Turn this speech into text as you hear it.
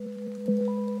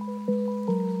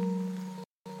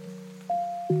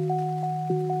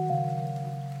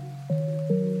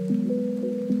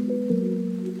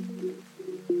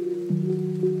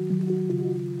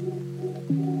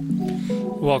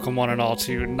welcome one and all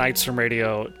to Nights from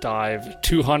Radio Dive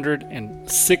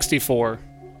 264,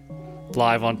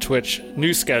 live on Twitch.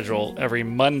 New schedule every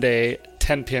Monday,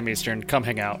 10 p.m. Eastern. Come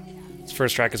hang out. This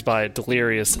first track is by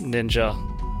Delirious Ninja.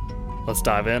 Let's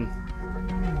dive in.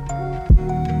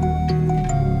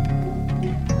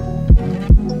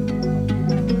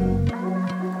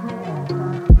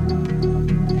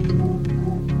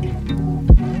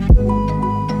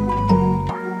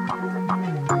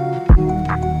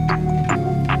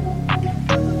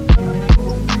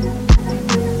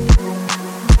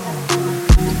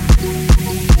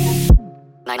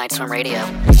 Nights from Radio.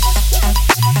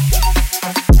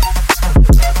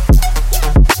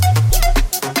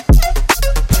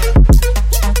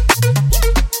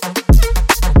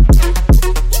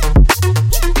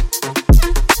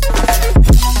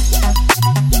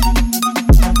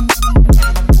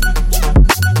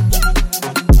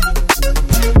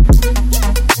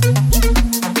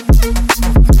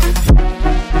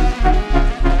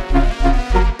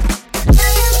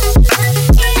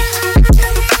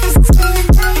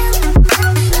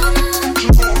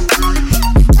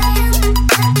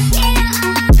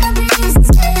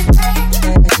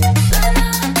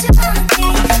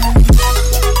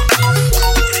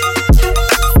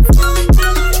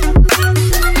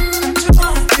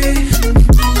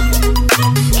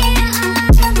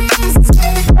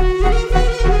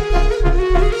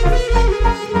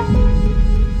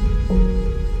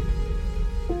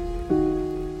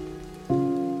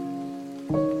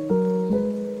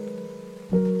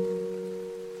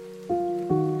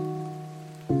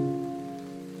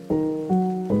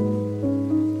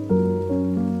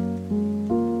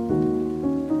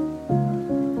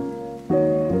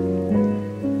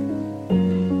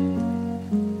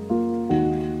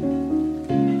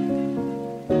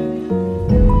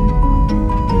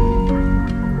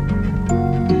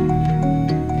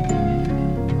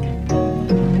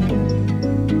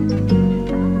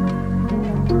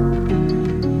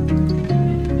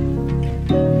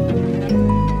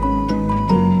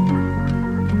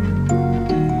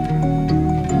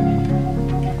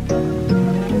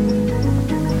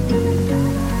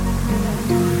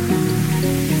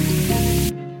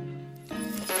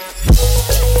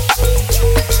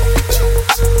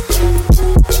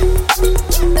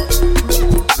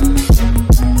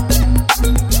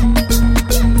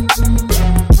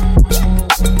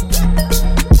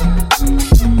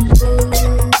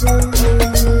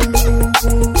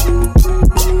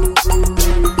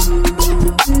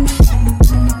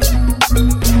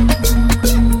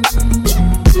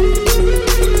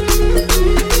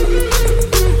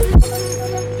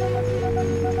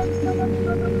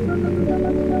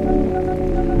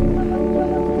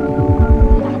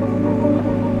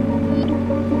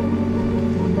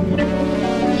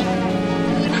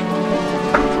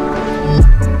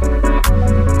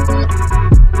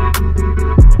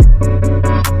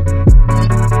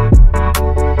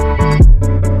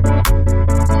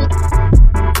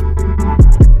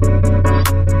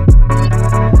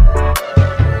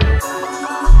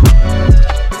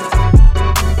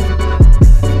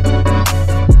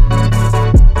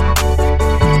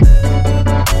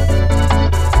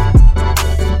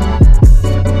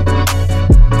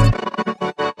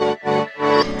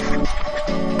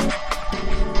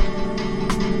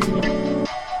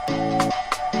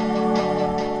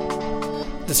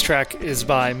 This track is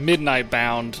by Midnight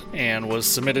Bound and was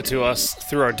submitted to us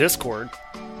through our Discord.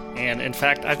 And in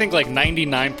fact, I think like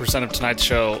 99% of tonight's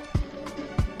show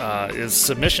is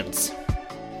submissions.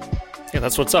 Yeah,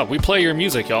 that's what's up. We play your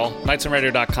music, y'all.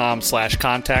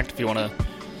 nightsonradio.com/contact if you want to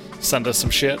send us some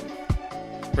shit.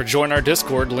 Or join our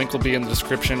Discord. Link will be in the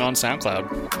description on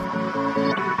SoundCloud.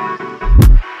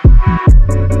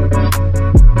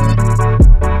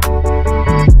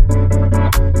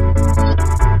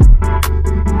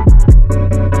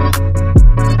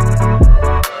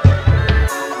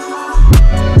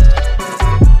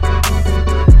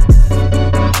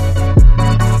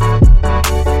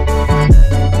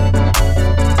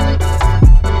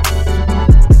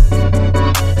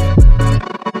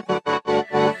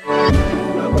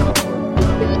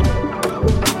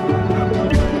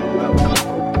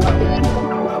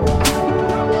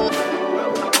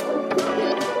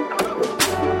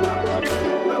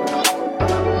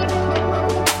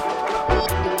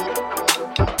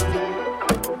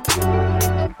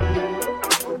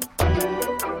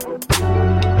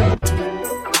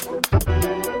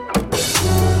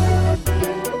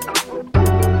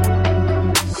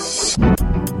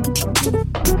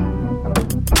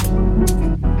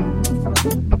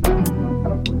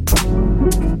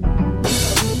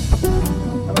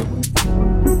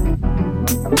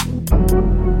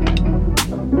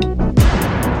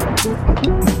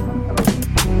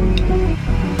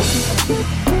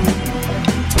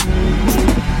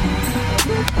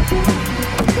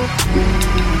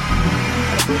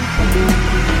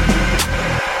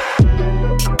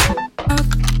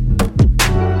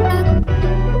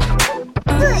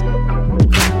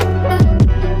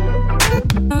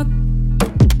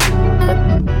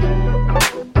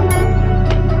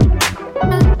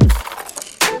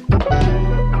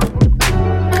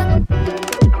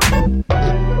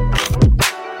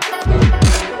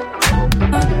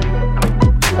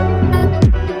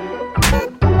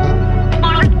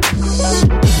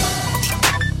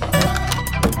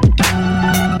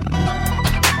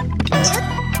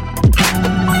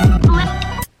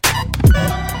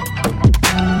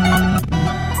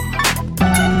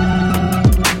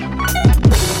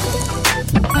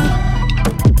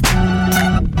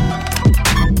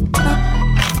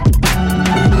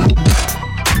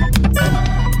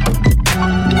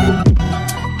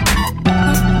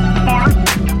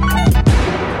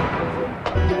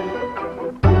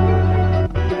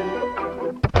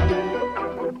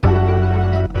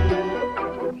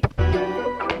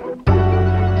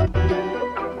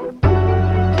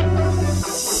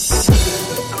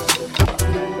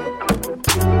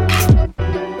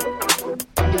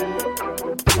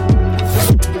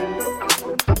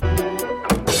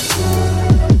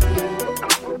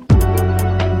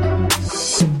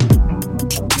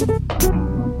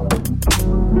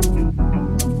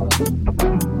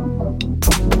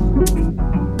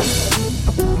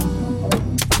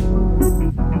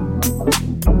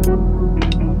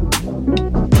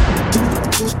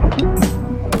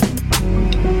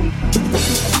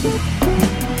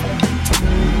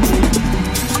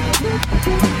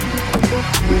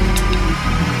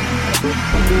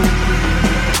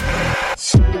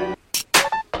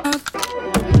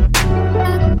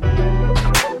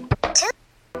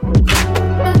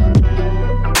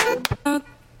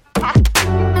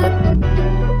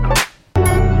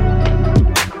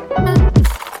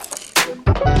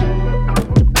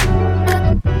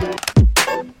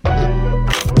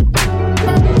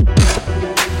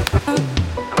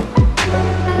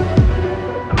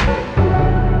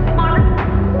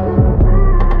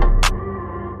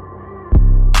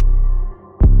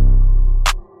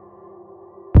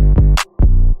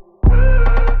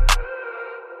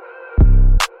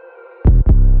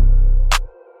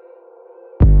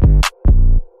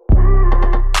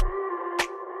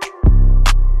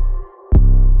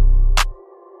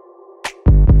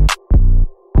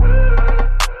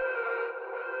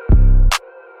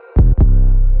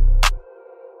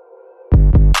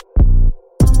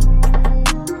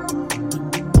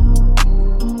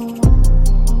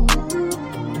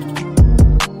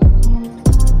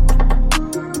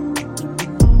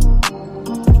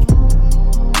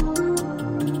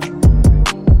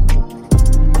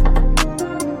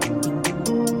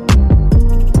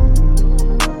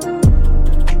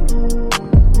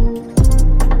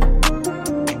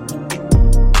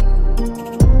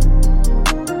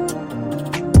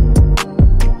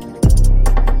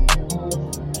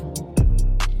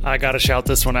 I gotta shout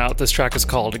this one out. This track is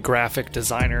called Graphic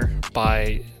Designer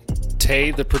by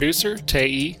Tay, the producer, Tay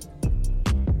E.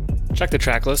 Check the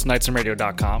track list,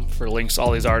 nightsonradio.com, for links to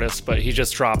all these artists, but he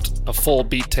just dropped a full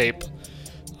beat tape.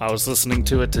 I was listening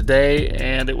to it today,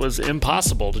 and it was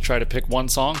impossible to try to pick one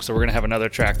song, so we're going to have another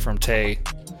track from Tay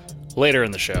later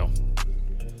in the show.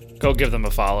 Go give them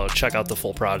a follow. Check out the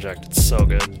full project. It's so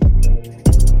good.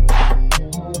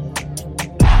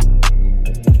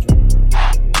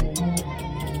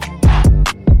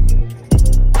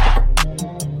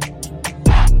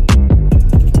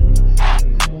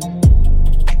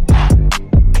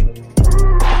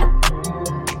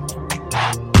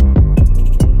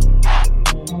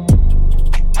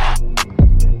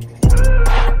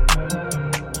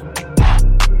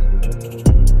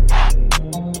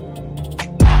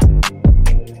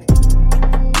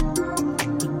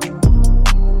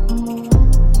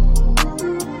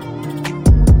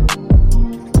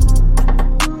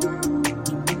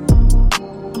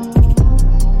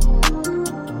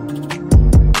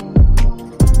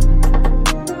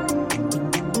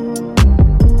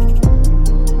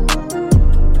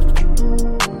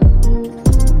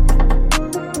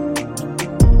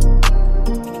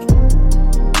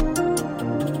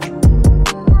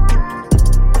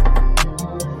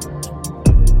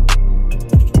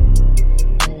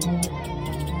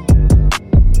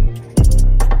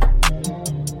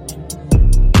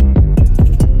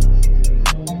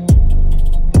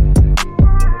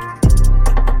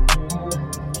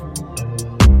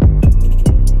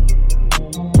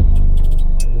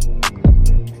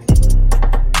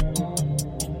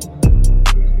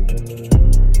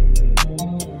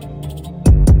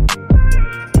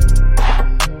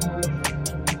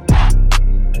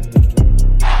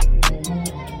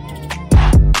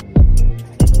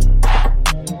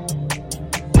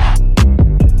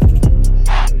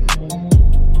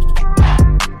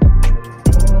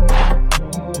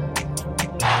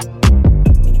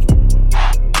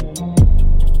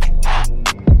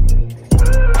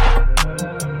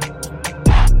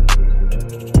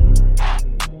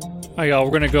 All right, y'all,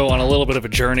 we're going to go on a little bit of a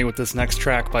journey with this next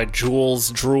track by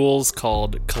Jules Drools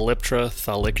called Calyptra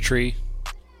Thalictree.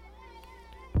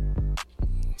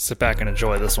 Sit back and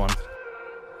enjoy this one.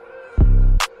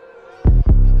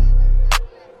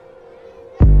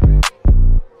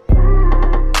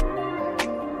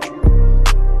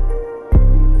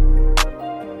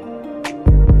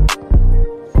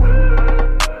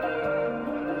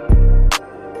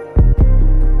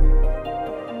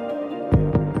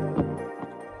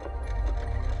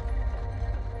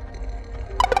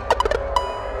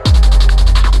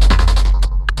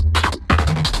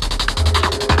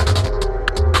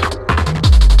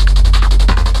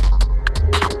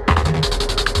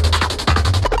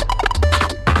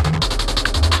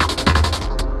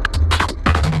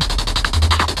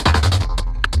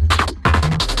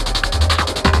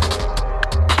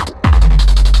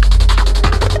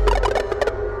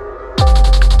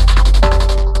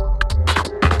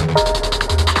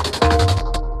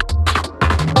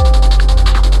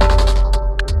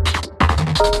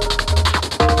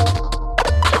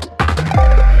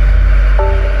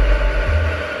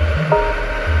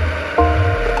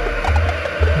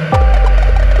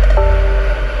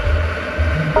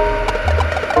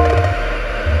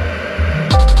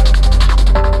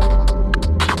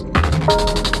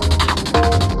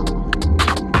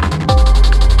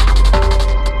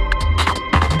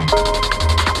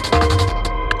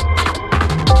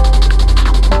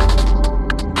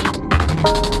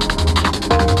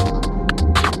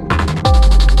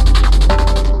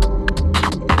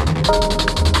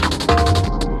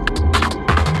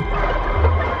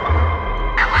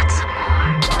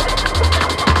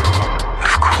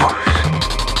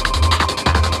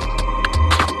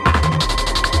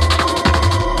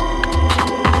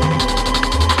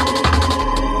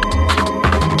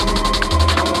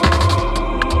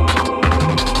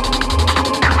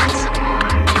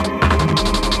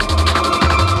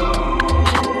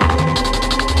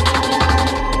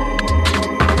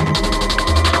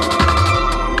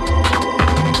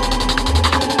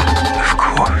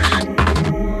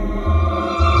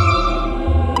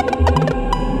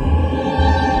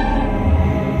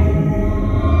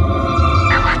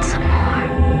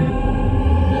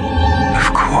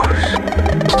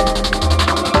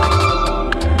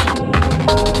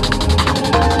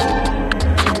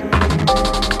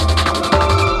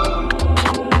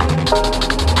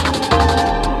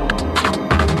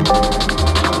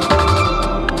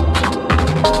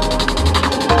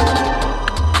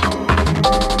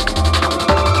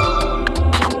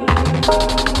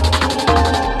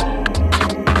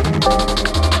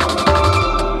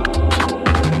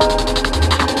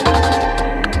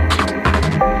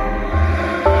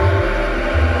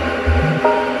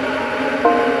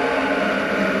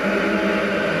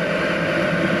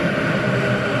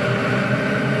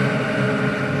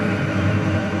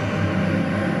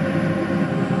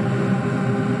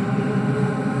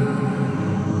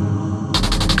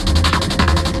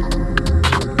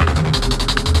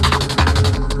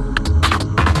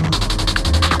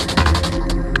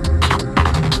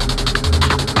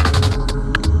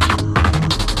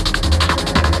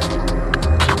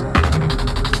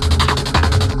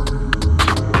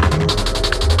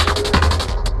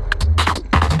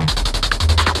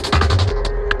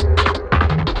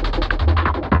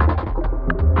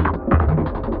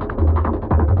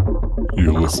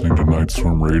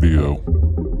 Nightstorm Radio.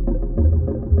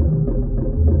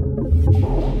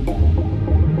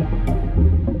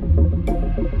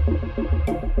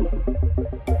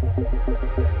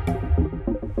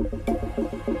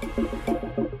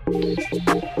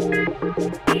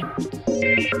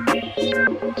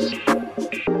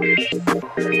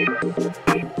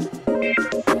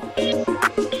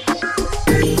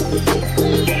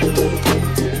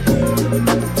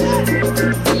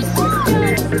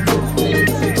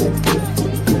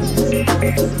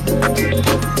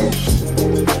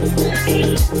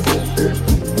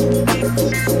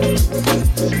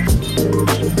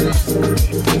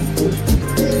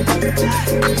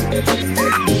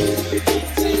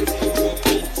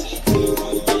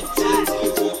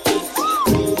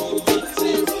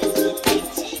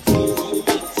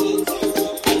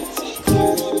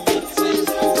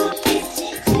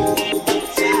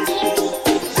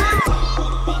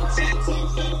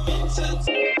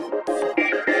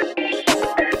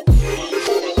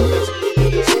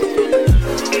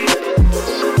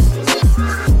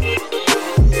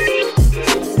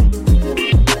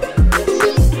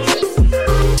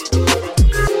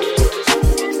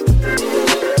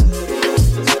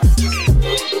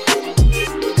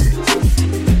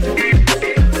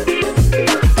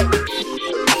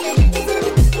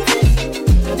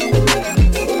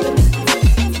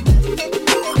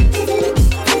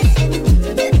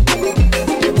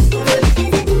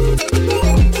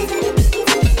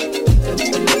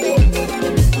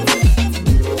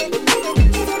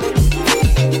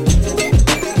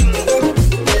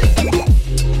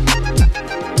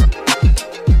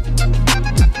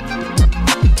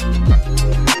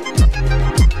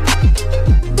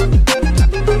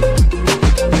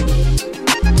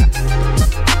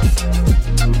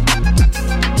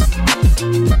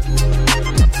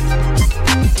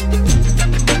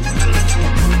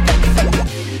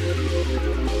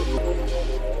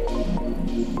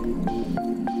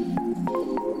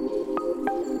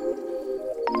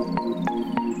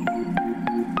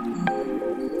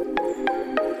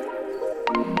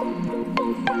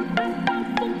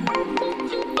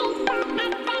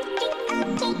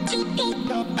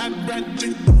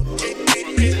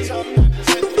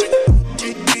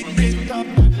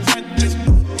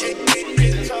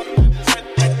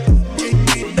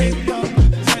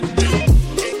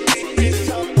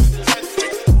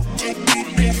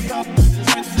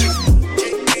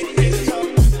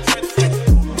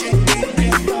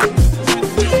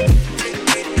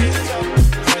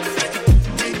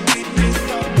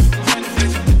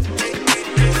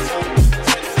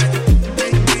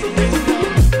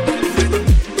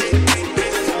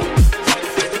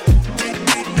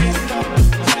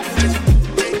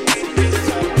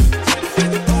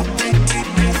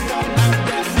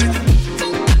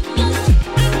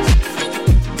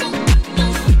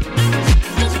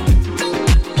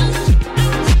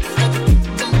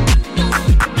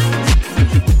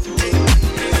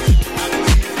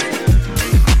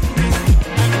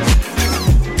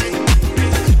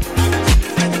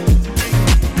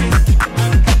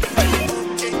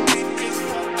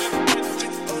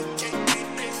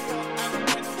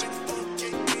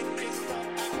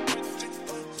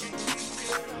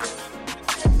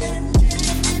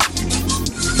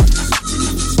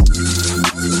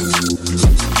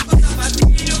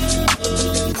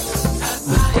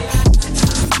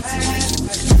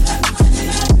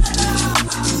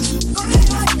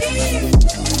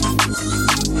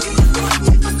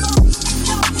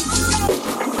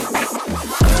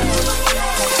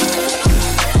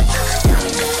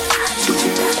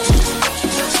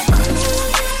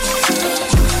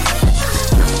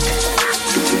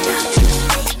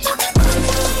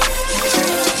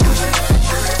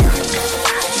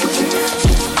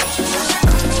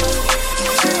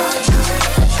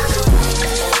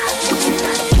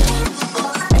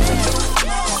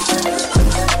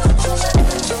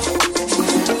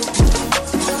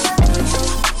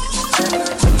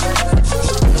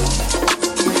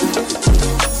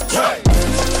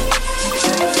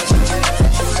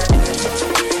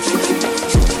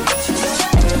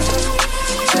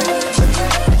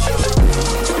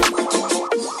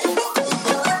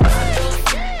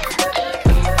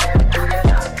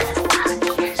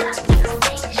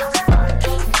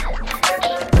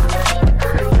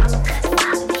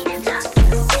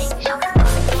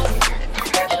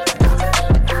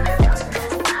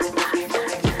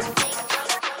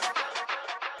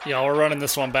 Yeah, we're running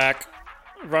this one back.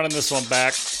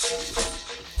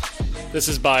 This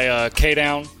is by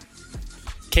K-Down.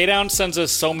 K-Down sends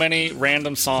us so many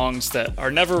random songs that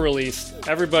are never released.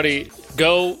 Everybody,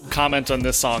 go comment on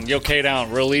this song. Yo,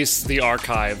 K-Down, release the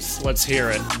archives. Let's hear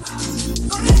it.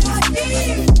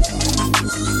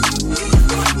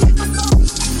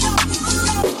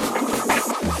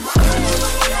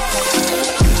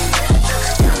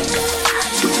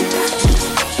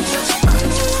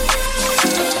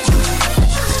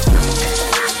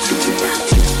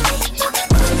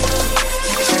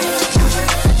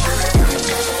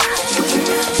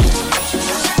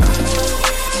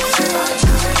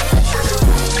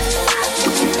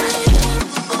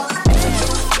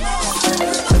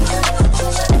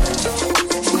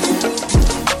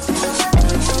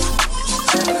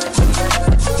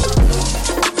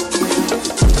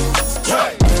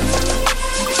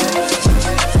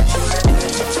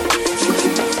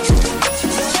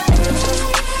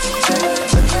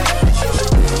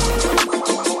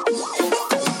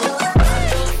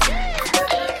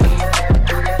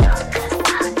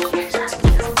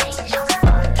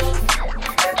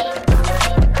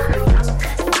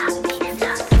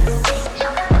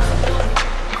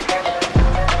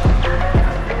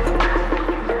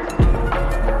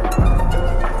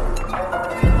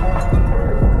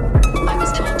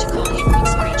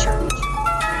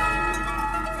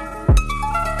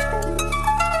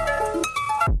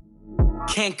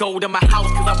 go to my house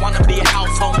cause I wanna be a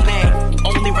household name.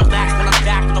 Only relax when I'm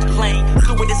back on the plane.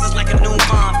 Stewardess is like a new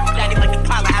mom. Daddy like a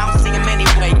pilot, I don't see him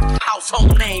anyway.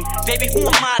 Household name, baby, who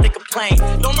am I to complain?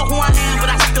 Don't know who I am, but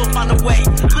I still find a way.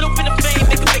 Little bit of fame,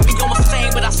 they can make me go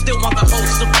insane, but I still want the whole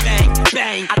shebang.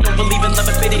 Bang, I don't believe in love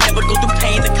if it ain't never go through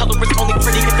pain. The color is only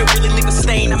pretty if it really leaves a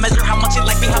stain. I measure how much it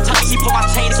like me, how tight she pull my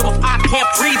chain. So if I can't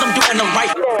breathe, I'm doing the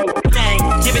right thing. Dang,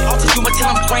 give it all to you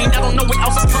until I'm drained. I don't know what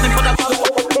else is coming, but I love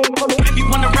it.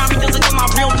 Everyone around me doesn't know my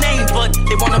real name, but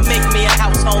they wanna make me a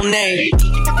household name.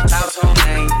 Household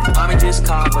name, mommy just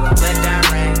called, but I let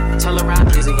that ring. Tell her I'm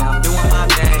busy, I'm doing my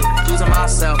thing. Losing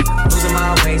myself, losing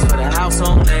my ways for the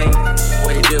household name.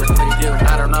 What do you do? What do you do?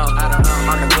 I don't know.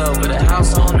 On the globe with a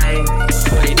household name.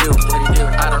 What do you do? What do you do?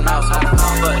 I don't know.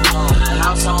 But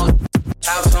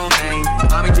household name,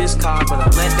 mommy just called, but I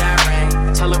let that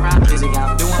ring. Tell her I'm busy,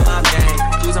 I'm doing my thing.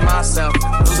 Losing myself,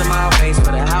 losing my ways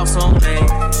for the household name.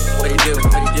 What do you do?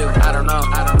 What do you do? I don't know.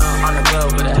 On the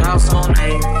globe with a household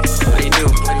name. What do you do?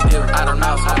 What do you do? I don't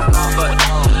know. But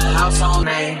household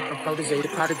name. Protege, the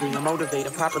prodigy, I'm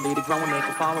motivated properly to grow and make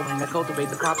a following. I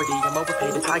cultivate the property, I'm overpaid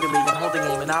entirely. I'm holding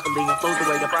a monopoly, I'm flows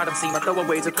away, I brought him see my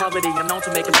throwaways of poverty. I'm known to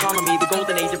make him follow me, the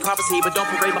golden age of prophecy. But don't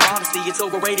parade my honesty, it's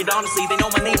overrated honestly. They know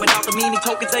my name without the meaning,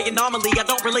 tokens a anomaly. I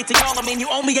don't relate to y'all, I mean you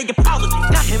owe me a apology.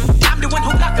 Not him, I'm the one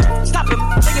who knocked him. Stop him,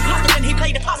 play a possum and he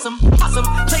played a possum. Possum,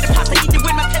 play the pasta, he did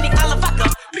win my penny a la vodka.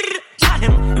 Got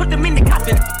him, put them in the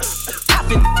coffin.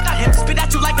 Got him, spit at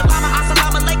you like a llama,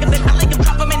 assalamu alaikum. Then I like him,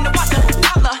 drop him in the water.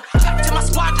 Back to my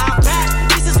squad, I'm back.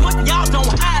 This is what y'all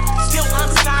don't have. Still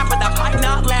unsigned, but I might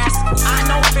not last. I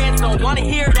know fans don't wanna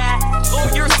hear that.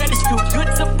 Lawyer said it's too good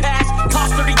to pass.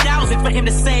 Cost 30,000 for him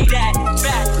to say that.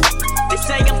 Back. They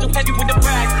say I'm too heavy with the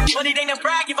brag, but it ain't a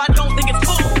brag if I don't think it's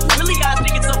full. Really, I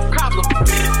think it's a problem.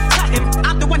 Got him,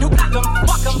 I'm the one who got him.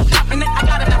 Walk him, and then I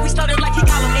got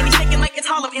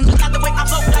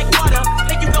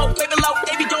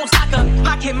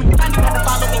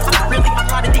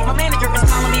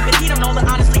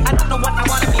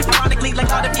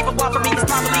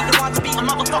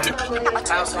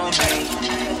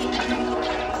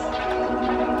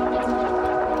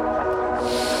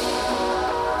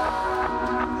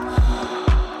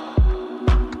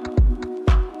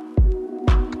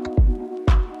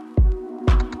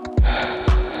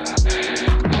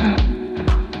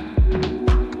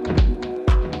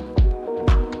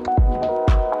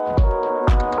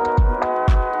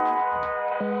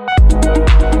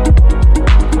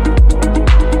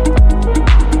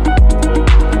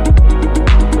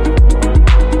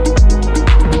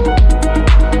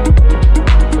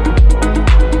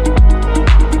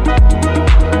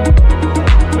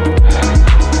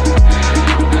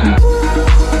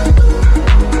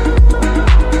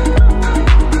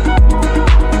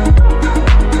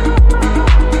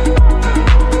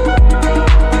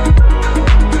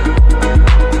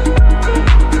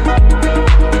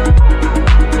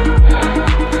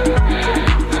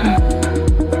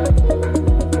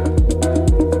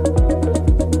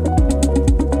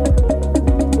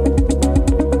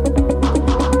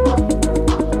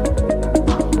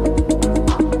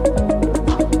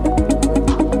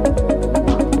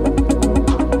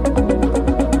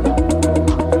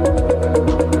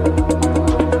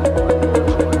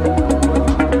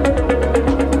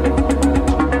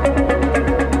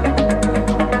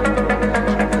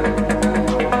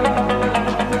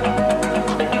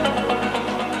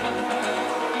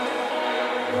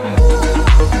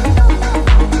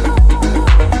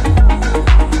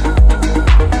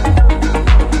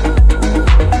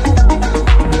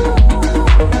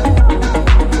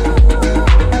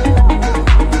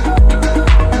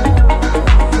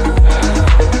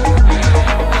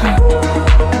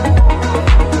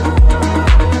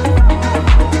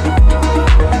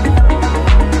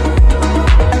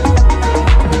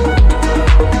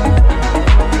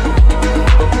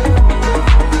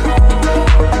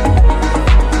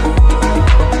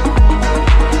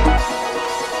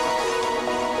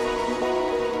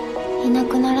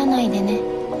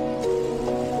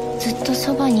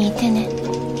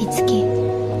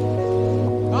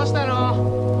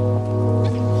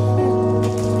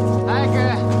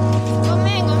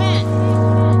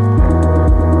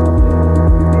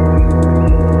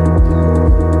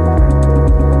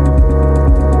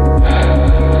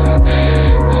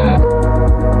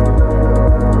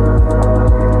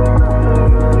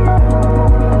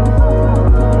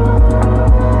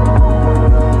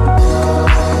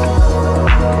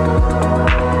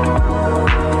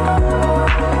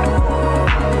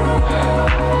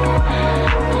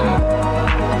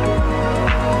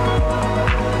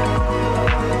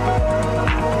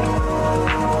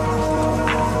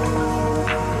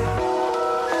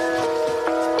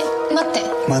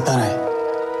またね。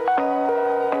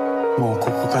もう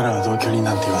ここからは同居人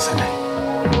なんて言わせない。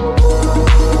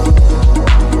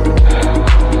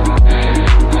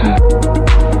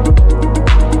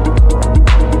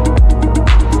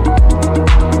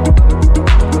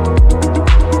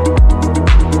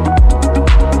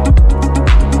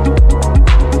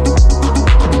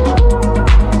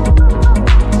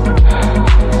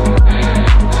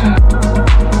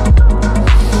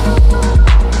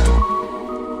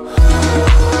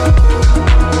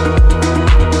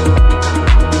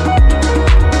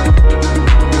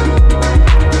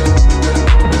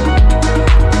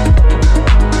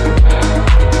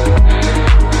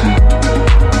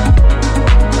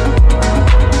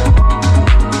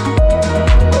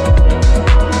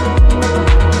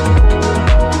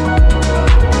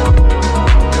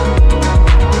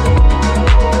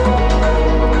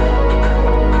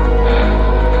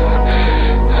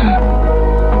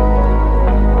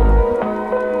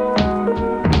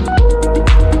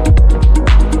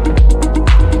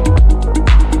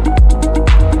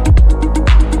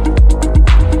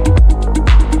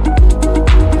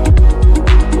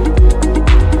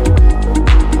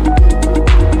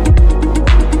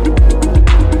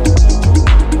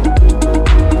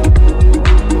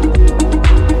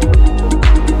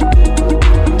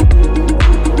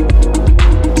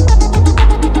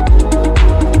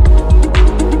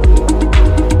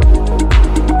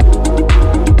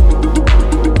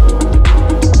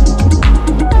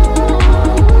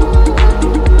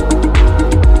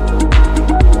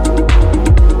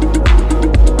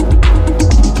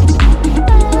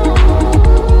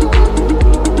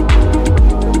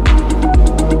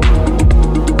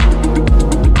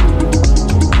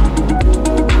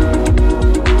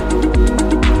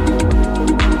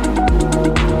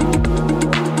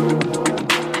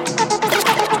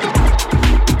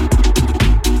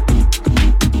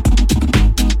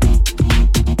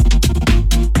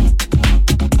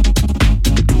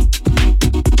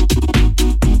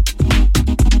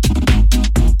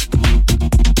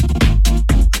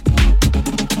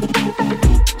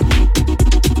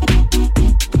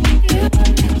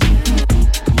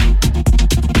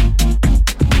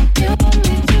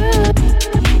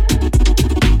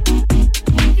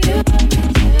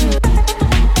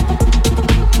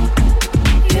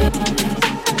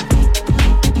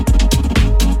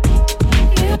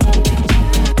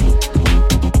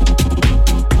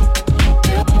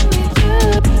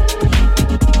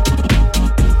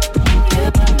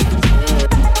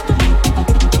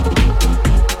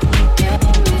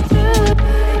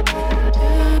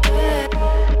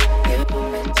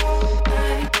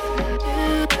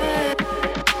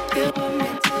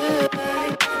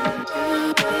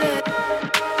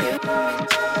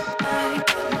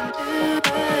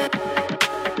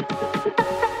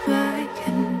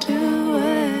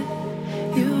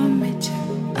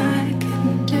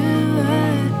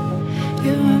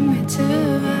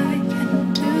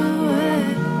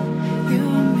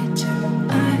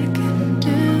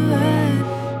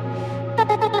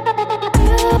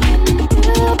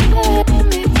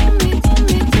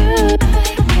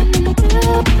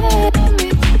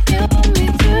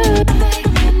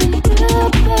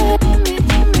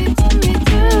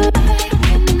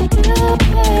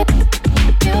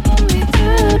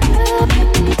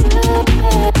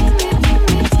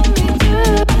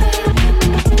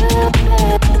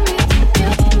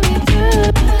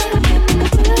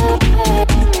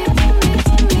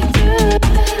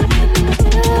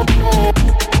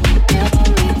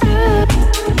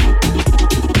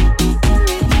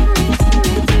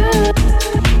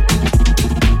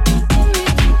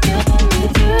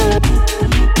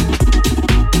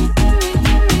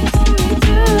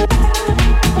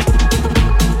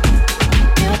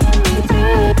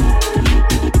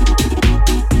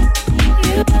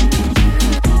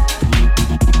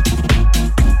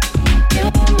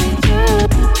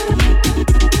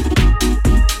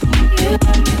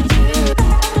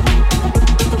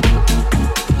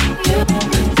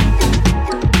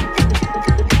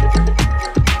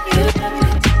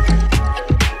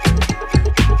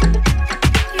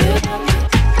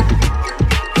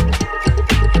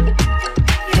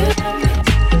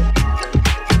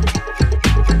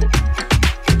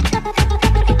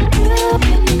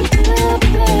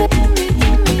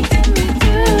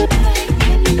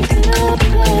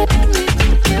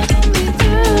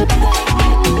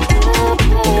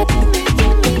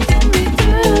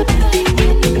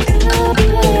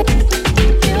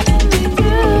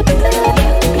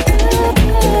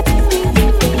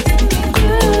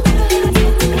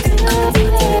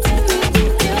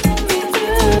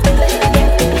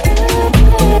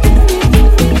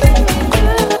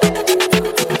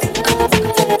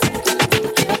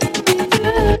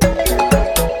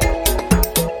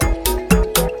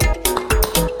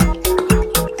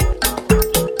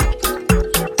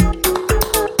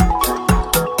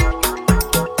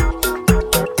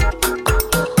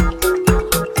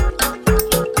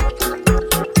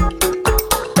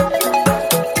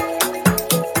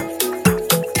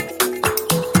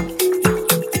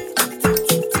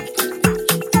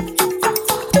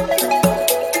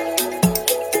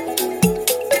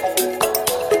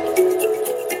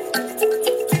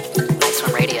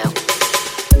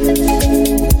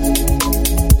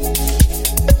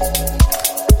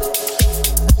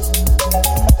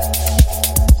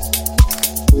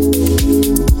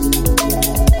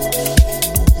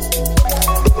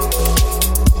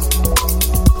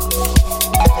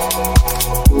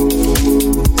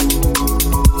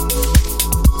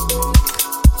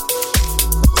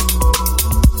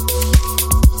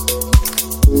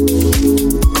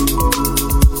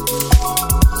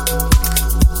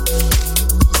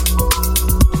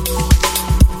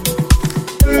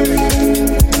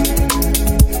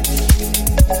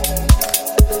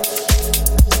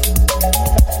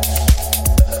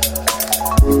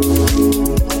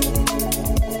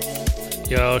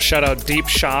shout out Deep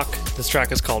Shock. This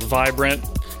track is called Vibrant.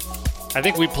 I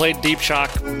think we played Deep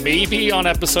Shock maybe on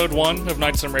episode 1 of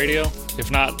Nights on Radio,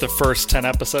 if not the first 10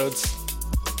 episodes.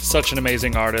 Such an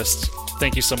amazing artist.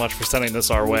 Thank you so much for sending this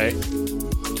our way.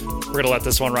 We're going to let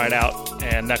this one ride out,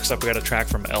 and next up we got a track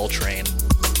from L Train.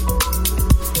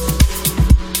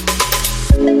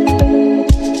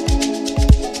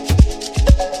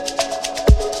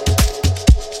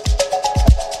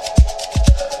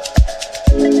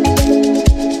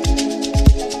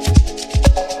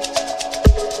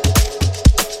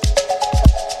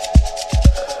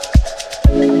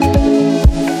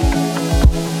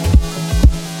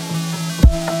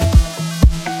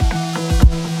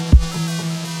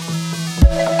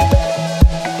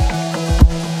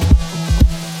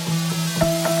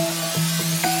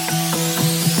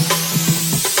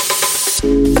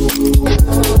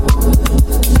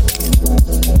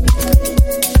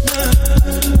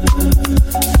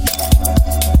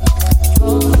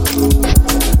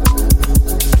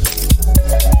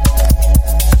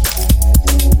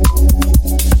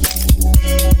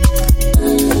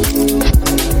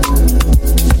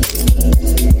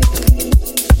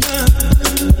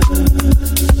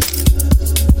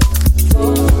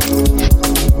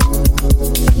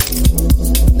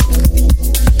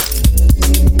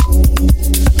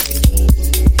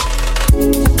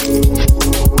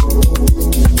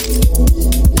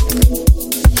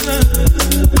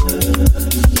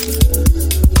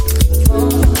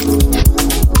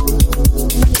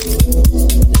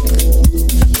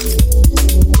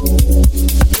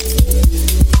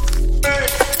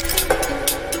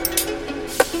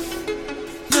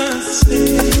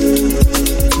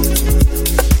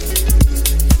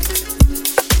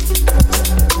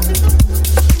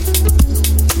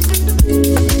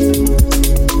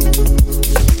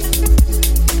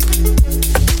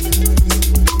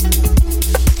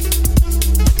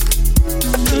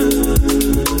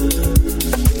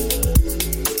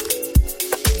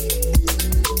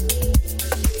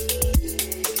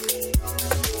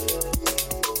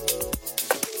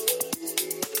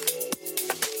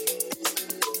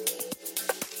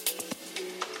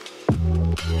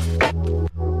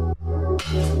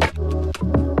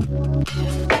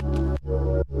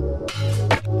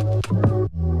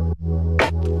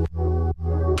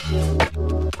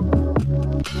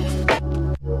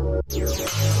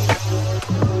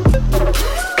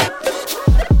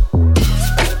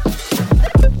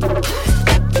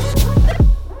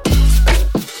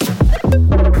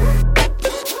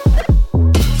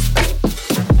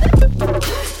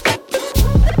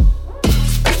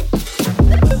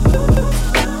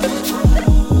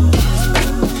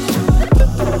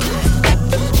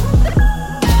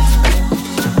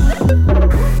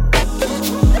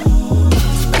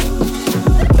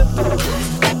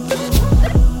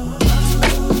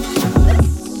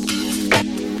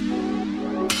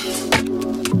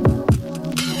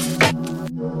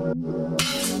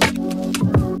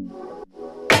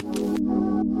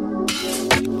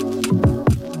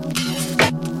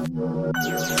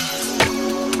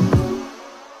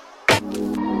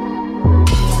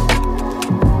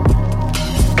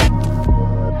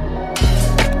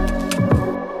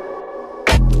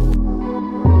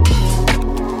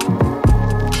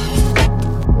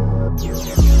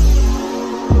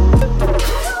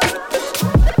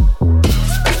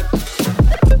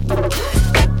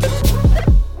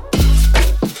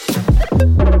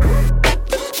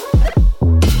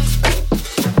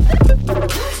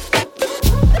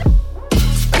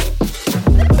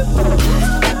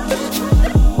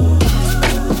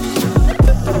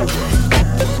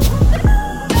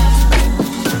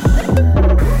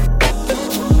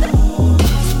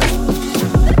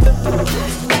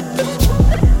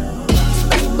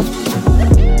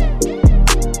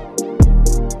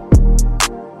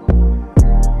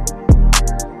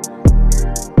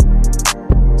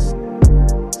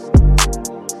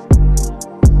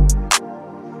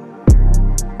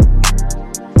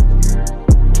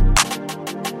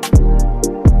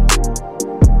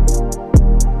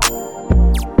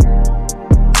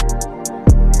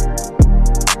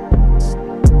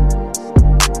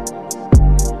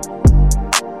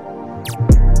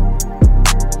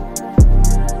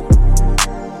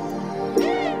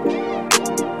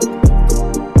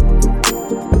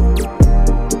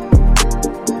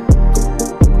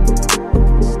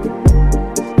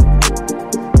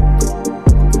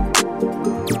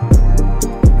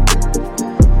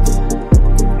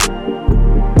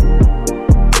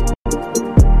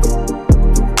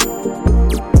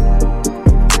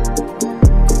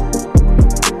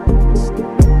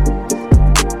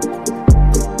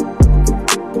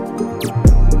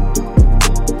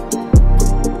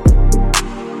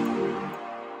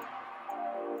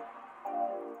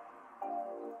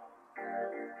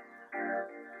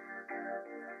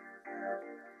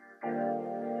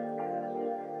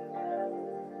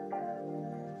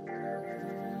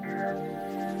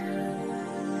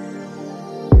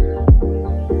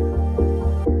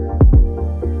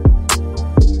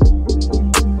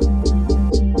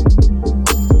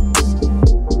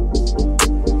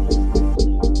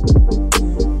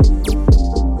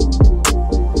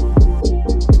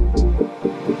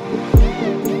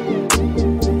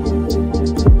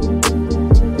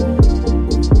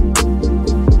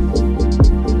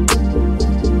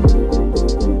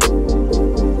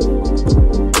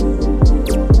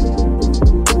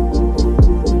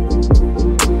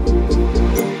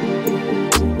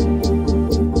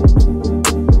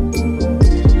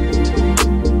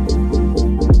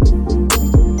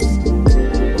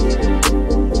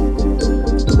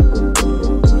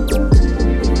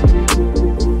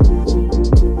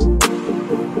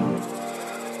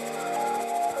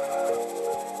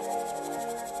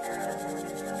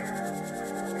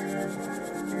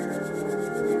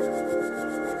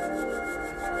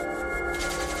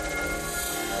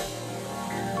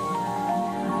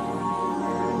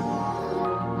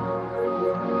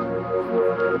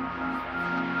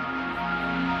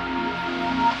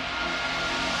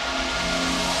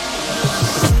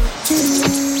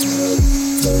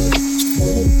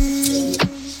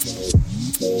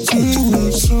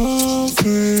 something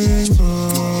very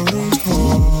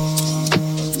hard.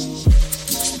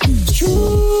 You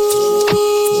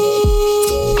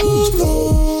know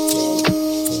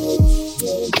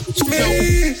it's me.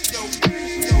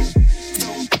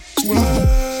 Well,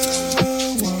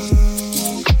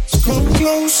 come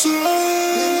closer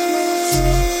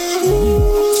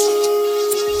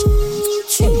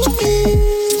to me.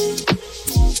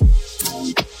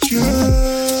 Yeah,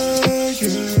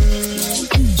 yeah.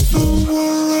 Don't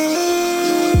worry.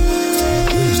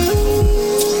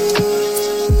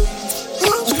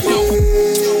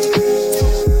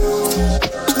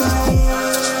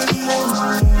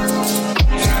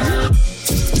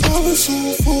 Love is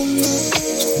all for me.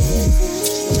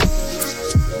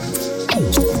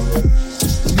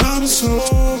 Not as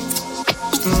all.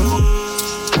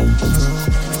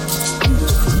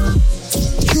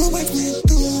 You make me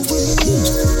do it.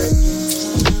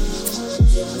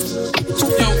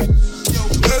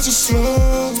 Let's just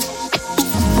love.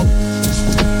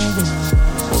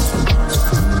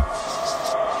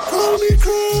 Call me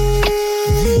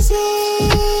crazy.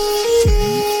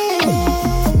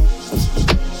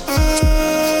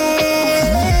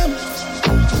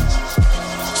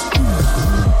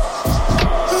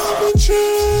 I'm a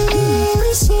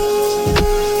chaser.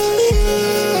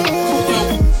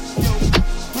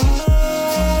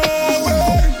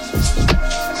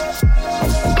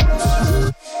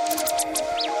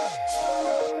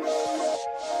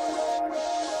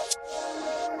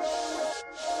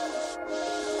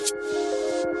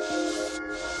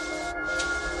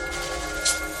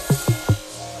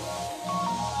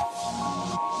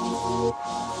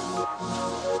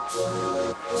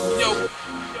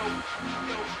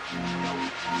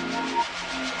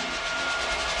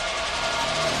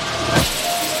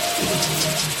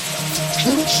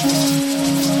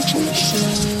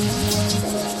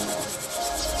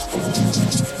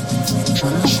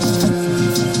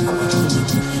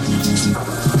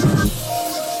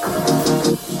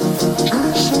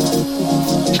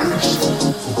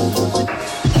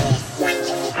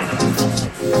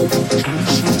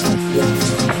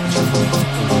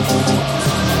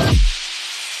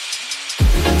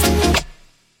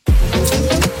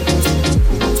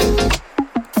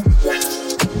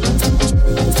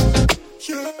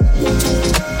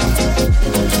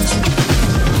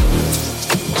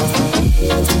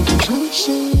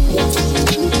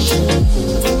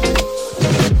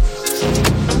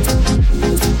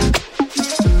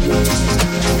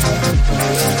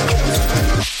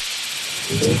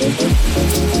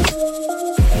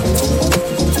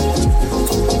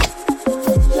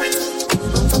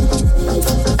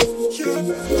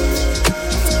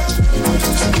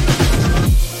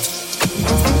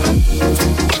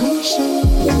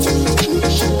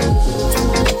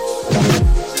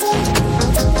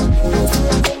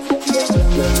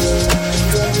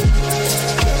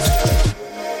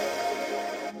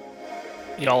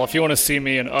 Y'all, if you want to see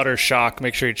me in utter shock,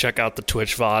 make sure you check out the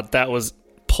Twitch VOD. That was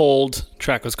Pulled.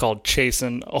 Track was called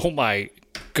Chasin'. Oh my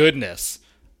goodness.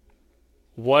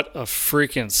 What a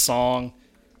freaking song.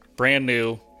 Brand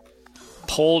new.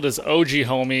 Pulled is OG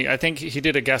homie. I think he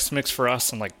did a guest mix for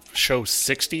us on like show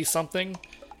 60 something.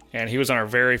 And he was on our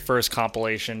very first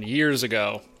compilation years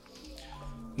ago.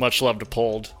 Much love to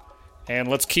Pulled. And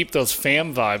let's keep those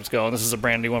fam vibes going. This is a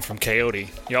brand new one from Coyote.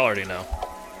 Y'all already know.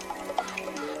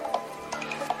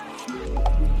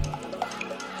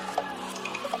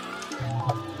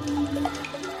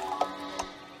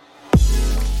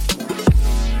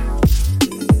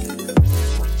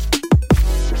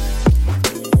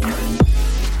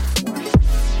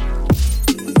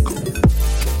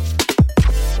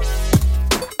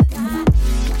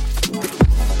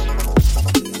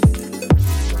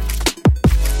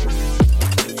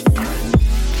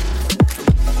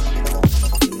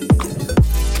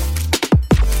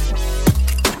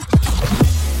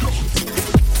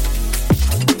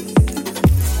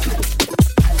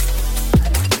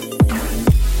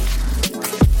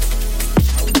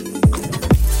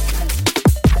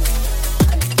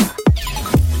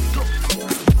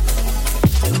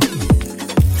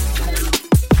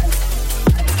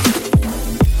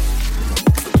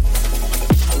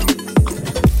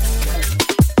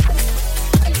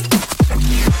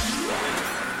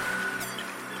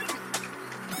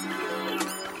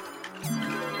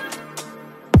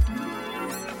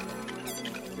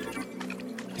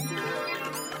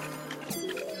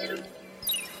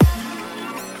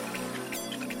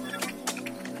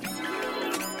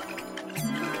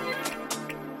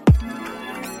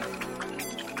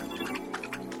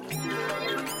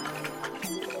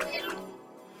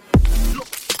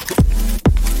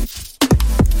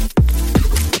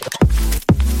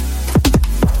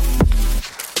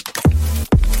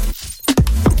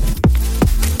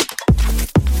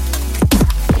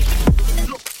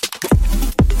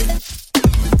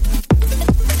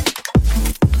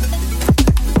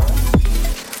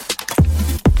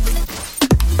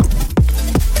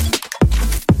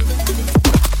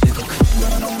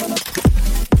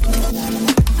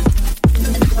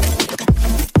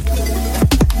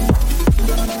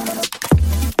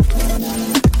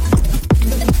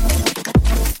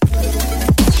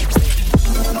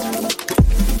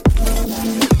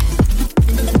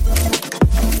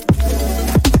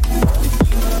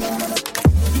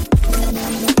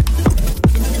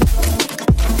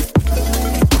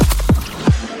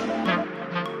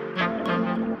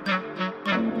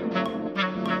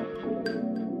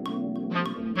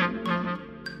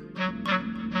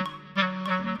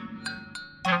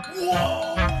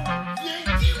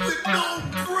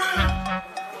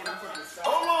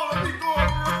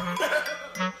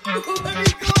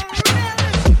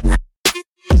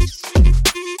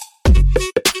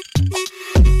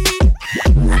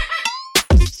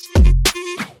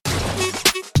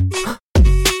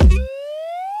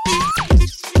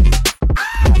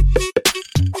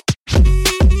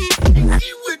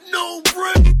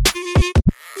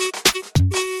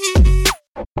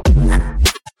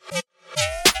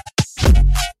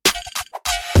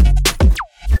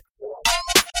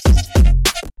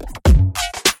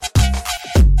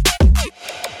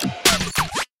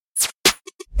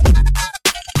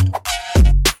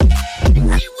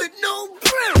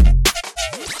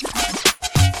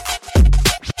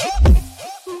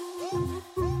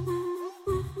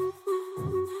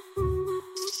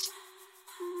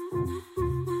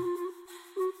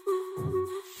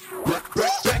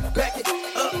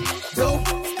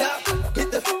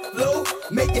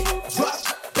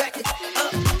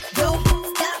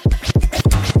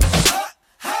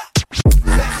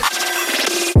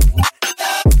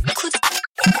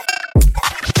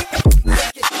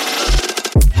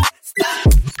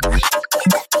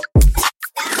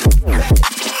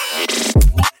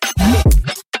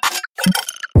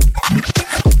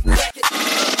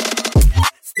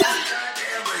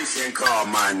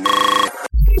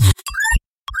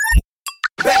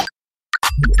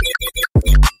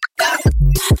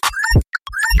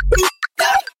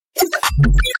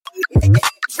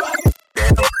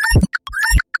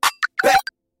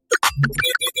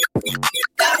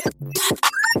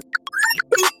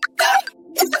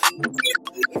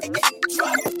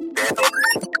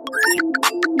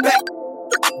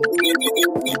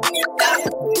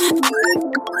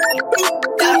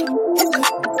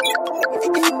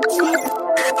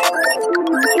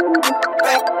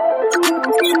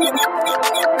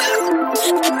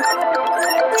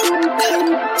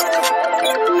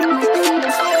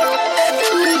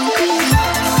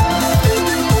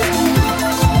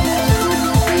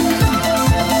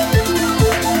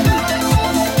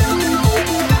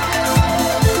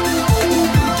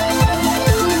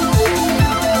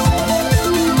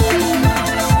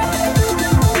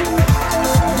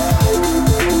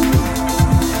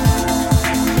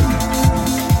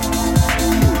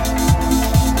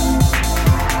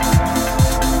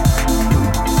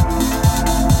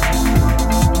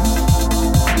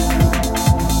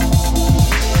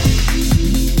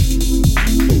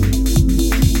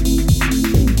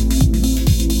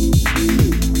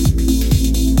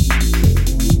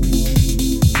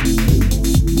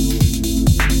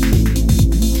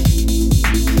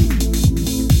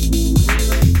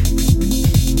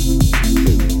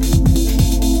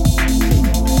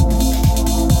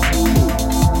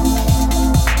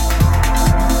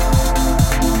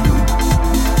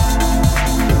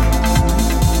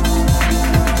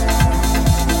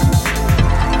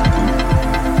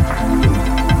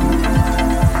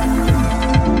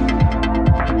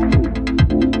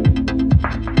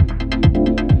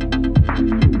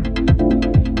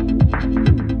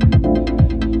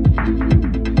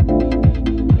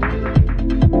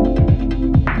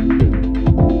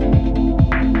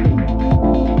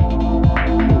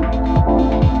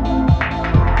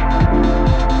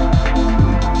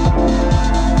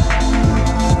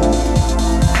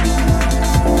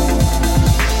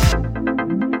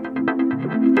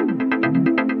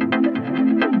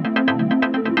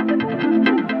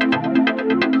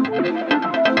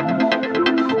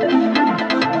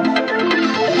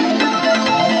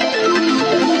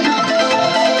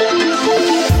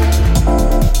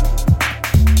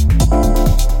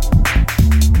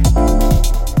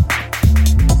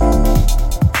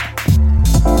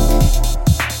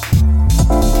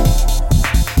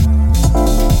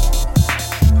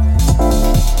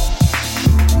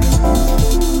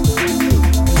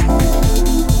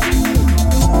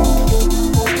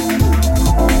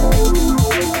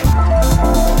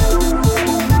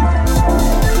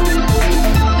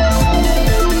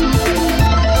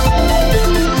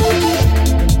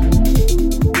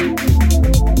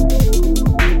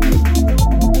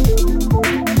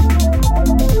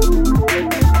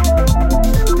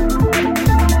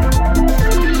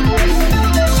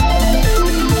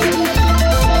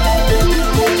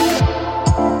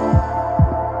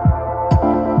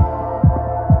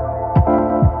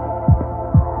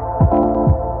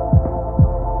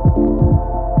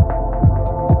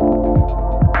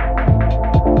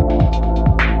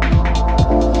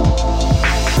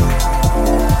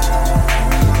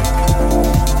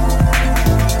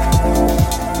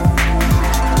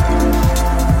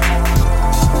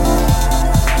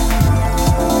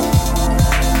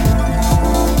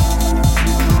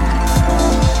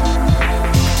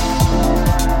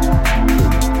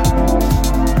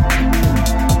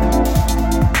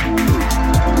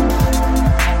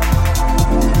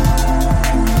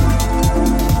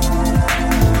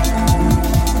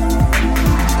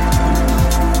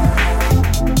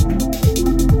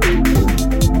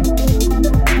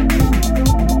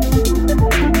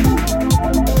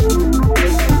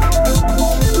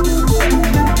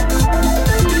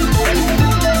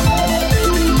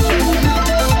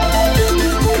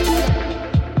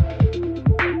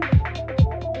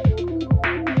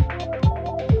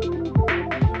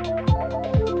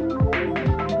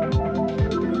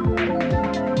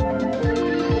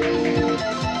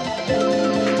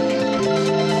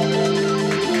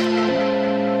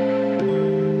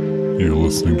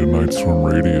 listening to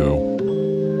Nightstorm Radio.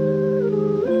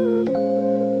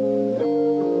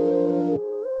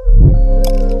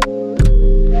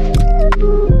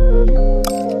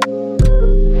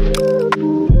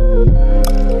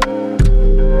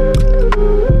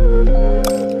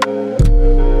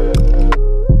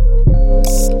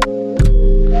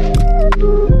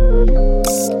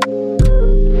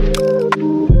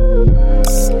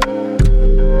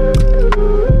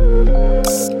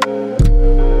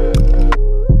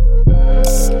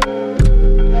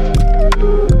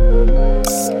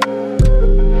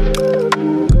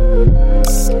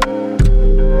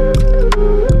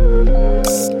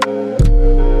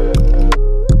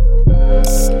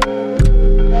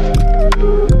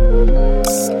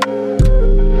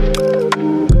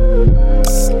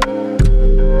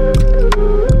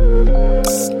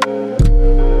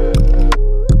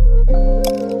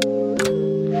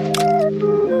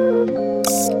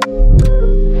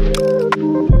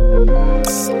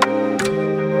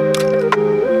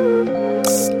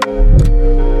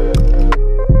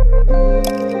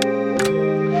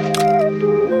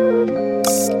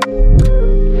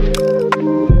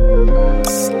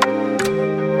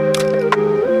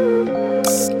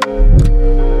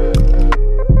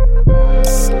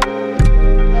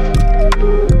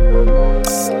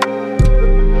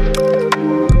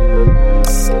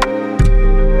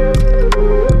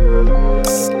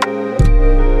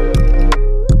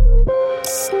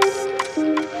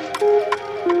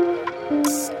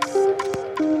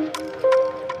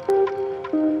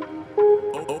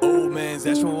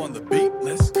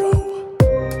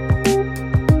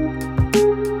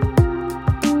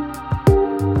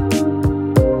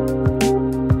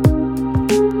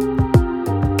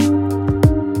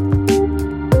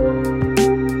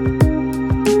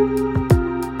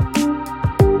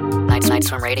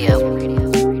 Nightstorm Radio.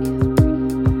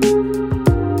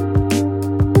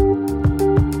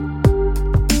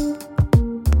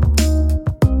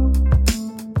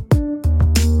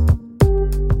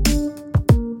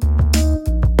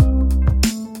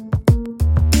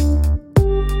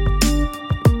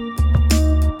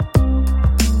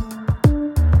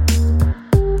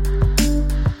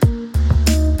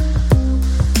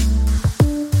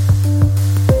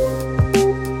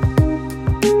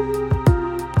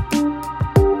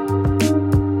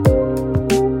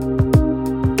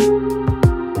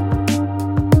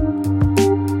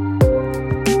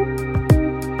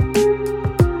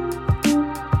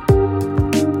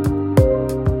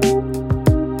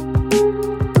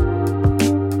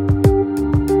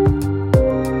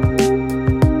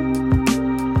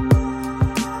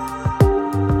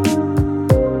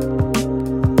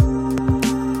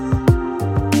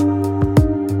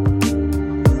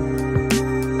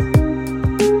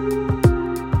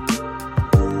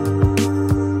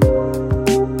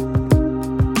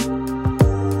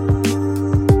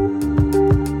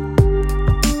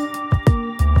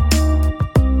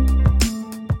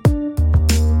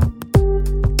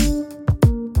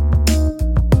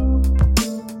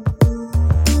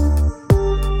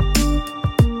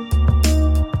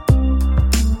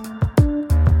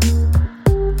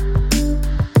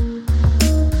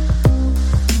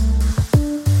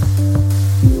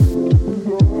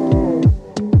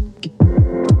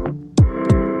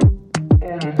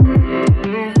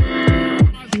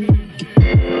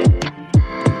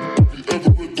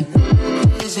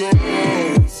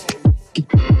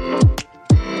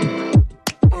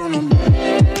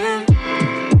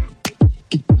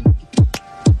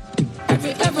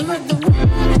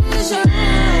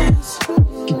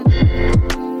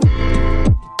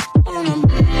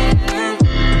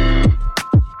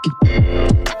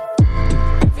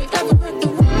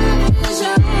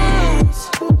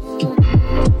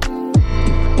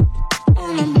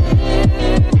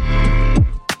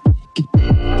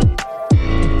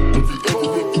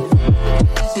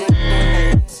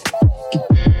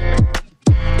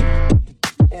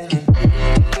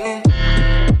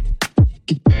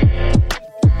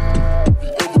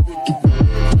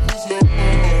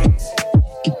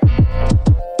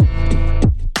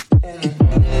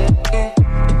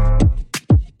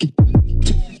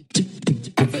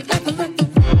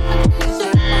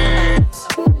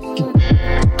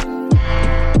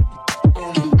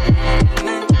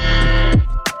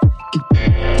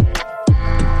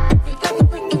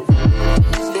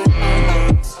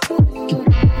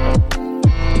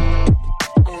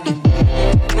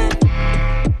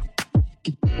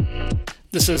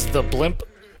 This is The Blimp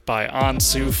by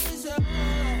Ansuf.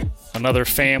 Another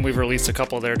Fam, we've released a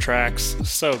couple of their tracks.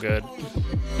 So good.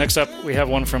 Next up, we have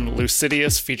one from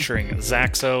Lucidius featuring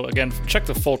Zaxo. Again, check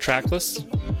the full track list.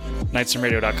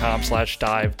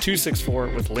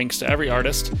 nightstormradio.com/dive264 with links to every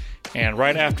artist. And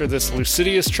right after this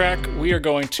Lucidius track, we are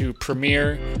going to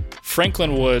premiere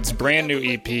Franklin Wood's brand new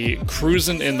EP,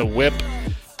 Cruisin' in the Whip.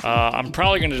 I'm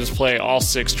probably going to just play all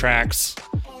 6 tracks.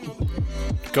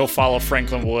 Go follow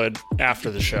Franklin Wood after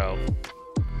the show.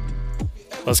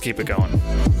 Let's keep it going.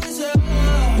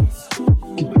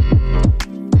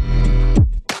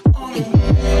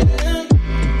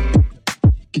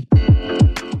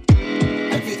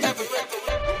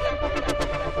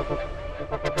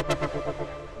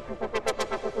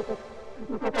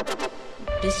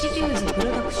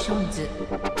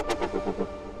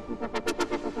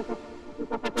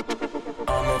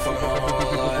 I'ma fuck my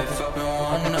whole life up in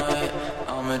one night.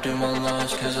 I'ma do my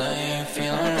lunch cause I ain't feeling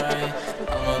right.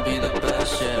 I'ma be the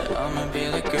best, yeah, I'ma be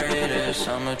the greatest.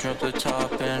 I'ma drop the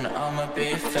top and I'ma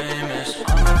be famous.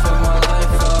 I'ma fuck my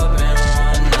life up in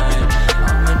one night.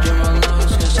 I'ma do my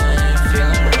lunch cause I ain't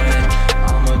feeling right.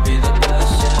 I'ma be the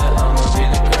best, yeah, I'ma be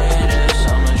the greatest.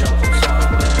 I'ma drop the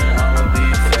top and I'ma be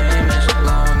famous.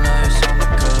 Long nights on the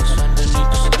coast underneath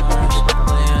the stars,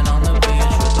 laying on the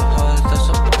beach with the heart that's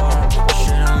apart.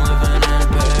 Shit, I'm living in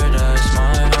paradise.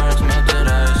 My heart's melted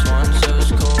ice. Once it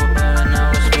was cold, but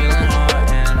now it's feeling hot.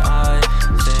 And I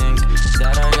think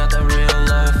that I got the real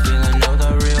love feeling. Know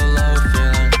the real love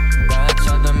feeling. That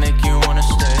type that make you wanna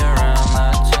stay around.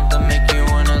 That type that make you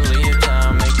wanna leave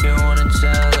town. Make you wanna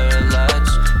tell her,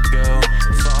 let's go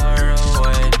far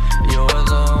away. You're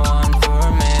the one for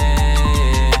me.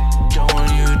 Don't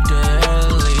you dare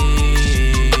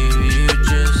leave. You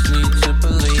just need to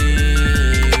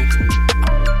believe.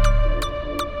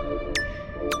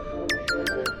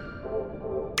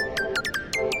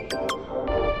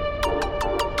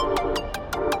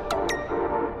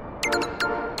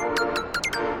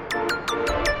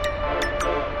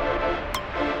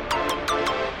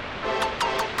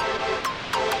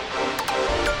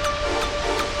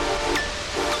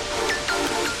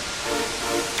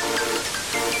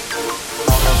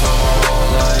 I'ma fuck my whole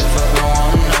life up in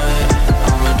one night.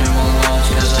 I'ma do my lunch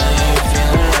cause I ain't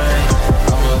feeling right.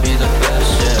 I'ma be the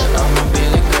best, yeah, I'ma be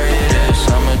the greatest.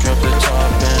 I'ma drop the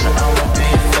top and I'ma be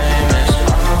famous.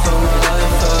 I'ma fuck my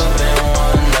life up in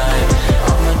one night.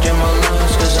 I'ma do my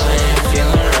lunch cause I ain't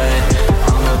feeling right.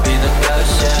 I'ma be the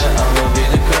best, yeah, I'ma be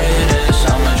the greatest.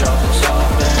 I'ma drop the top and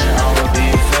I'ma be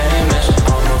famous.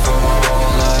 I'ma fuck my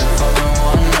whole life up in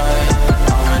one night.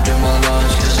 I'ma do my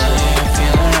lunch cause I ain't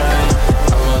feeling right.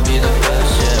 I'ma be the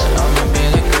best, yeah, I'ma be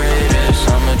the greatest.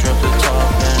 I'ma drop the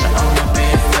top and I'ma be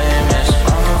famous.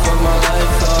 I'ma fuck my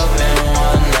life up in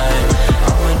one night.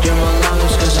 I'ma do my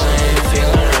lunch cause I ain't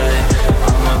feeling right.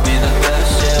 I'ma be the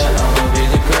best, yeah, I'ma be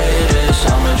the greatest.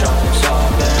 I'ma drop the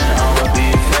top and I'ma be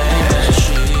famous.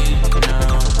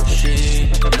 She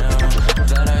know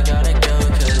that I gotta go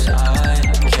cause I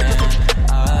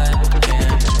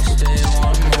can't stay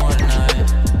one more night.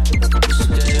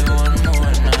 Stay one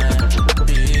more night.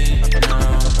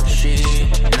 She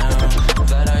know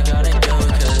that I gotta go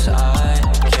cause I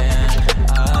can't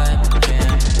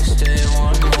stay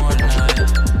one more night.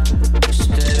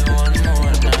 Stay one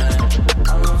more night.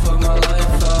 I'ma fuck my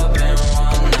life up in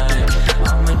one night.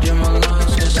 I'ma do my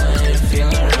lunch cause I ain't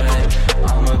feeling right.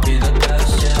 I'ma be the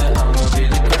best, yeah, I'ma be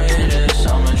the greatest.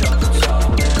 I'ma drop the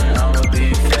top and I'ma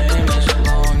be famous.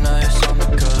 Long nights on the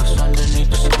coast underneath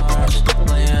the stars,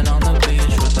 laying on the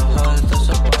beach with the heart that's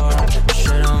apart.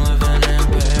 Shit, I'm living in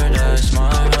paradise. My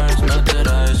heart's melted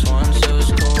ice. Once it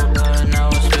was cold, but now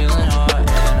it's feeling hot.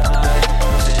 And I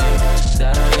think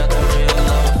that I got the real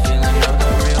love feeling. Know the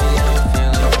real love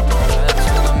feeling. That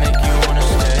type that make you wanna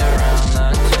stay around.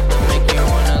 That type that make you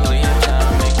wanna leave town.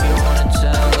 Make you wanna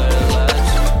tell her,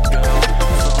 let's go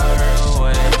far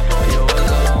away. You're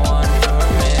the one for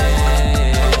me.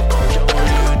 Don't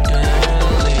you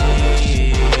dare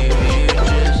leave. You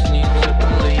just need to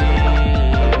believe.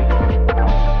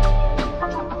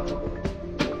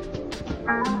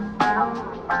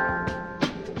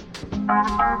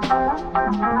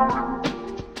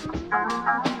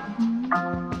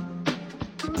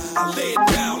 I lay it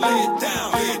down, lay it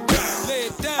down, lay it down, lay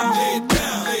it down, lay it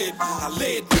down, lay it. I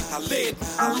lay it down, lay it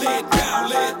down,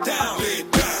 lay it down, lay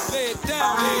it down, lay it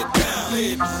down, lay it down,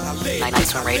 lay it. I lay it Night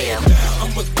Storm Radio. down.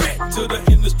 I'm a threat to the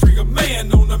industry, a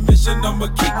man on a mission. I'ma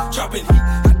keep dropping heat.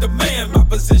 I demand my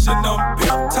position. I'm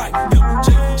built tight.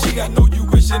 MJ, I know you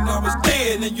wishing I was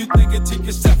dead, and you thinking to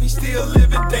yourself, he's still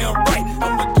living damn right.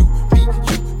 I'ma do me,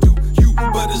 you do you.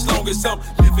 But as long as I'm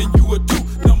living, you a do.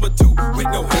 Number two, with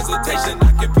no hesitation,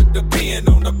 I can put the pen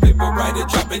pen on the paper, write it,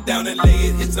 drop it down and lay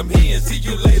it. Hit some hands, see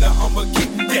you later. I'ma keep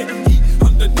that heat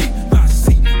underneath my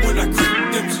seat when I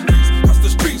creep them streets. Cause the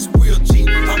streets will cheat.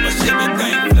 I'm a Chevy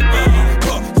thing flipper,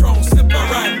 Patron sipper,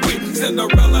 riding with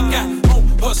Cinderella. Got on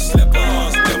her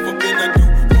slippers. Never been a new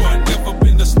boy, never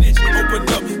been a snitch. Open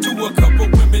up to a couple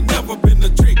women, never been a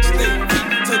trick. Stay feet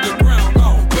to the ground,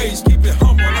 always keep it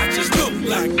humble. I just look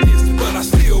like this, but I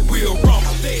still will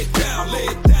rumble. Lay it down, lay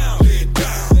it down, lay it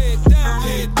down, lay it down,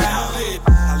 lay it down, lay it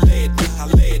down. I lay it, I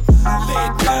lay it, I lay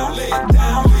it down, lay it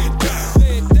down, lay it down,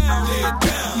 lay it down, lay it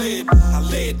down, lay it. I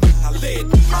lay it, I lay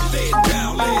it, I lay it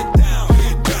down, lay it down,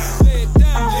 lay it down, lay it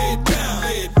down, lay it down,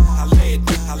 lay it. I lay it,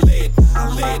 I lay it, I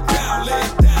lay it down, lay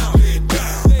it down, lay it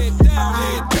down, lay it down,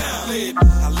 lay it down, lay it.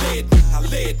 I lay it, I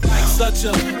lay it. Like such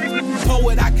a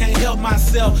poet, I can't help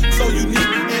myself. So unique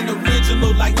and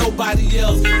original, like nobody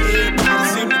else. Everybody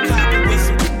seem to copy with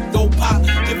some go pop.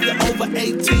 If you're over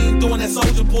 18, doing that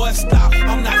Soulja Boy stop.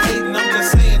 I'm not hating, I'm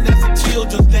just saying that's a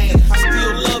children's dance. I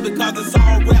still love it cause it's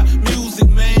all rap music,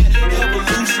 man.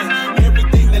 Evolution,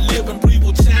 everything that live and breathe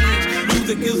will change.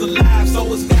 Music is alive,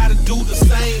 so it's gotta do the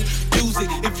same. Music,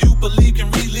 if you believe, can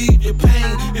relieve your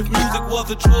pain. If music was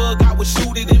a drug, I would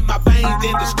shoot it in my veins.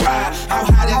 Then describe how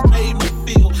high that made me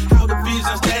feel. How the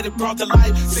visions that it brought to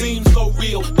life seem so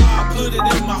real. God put it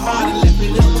in my heart and left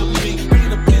it up to me.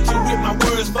 Paint a picture with my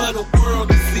words for the world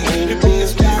to see. It be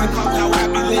expressive cause how I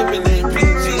be living ain't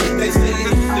PG. They say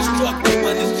it's destructive,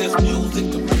 but it's just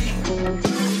music to me.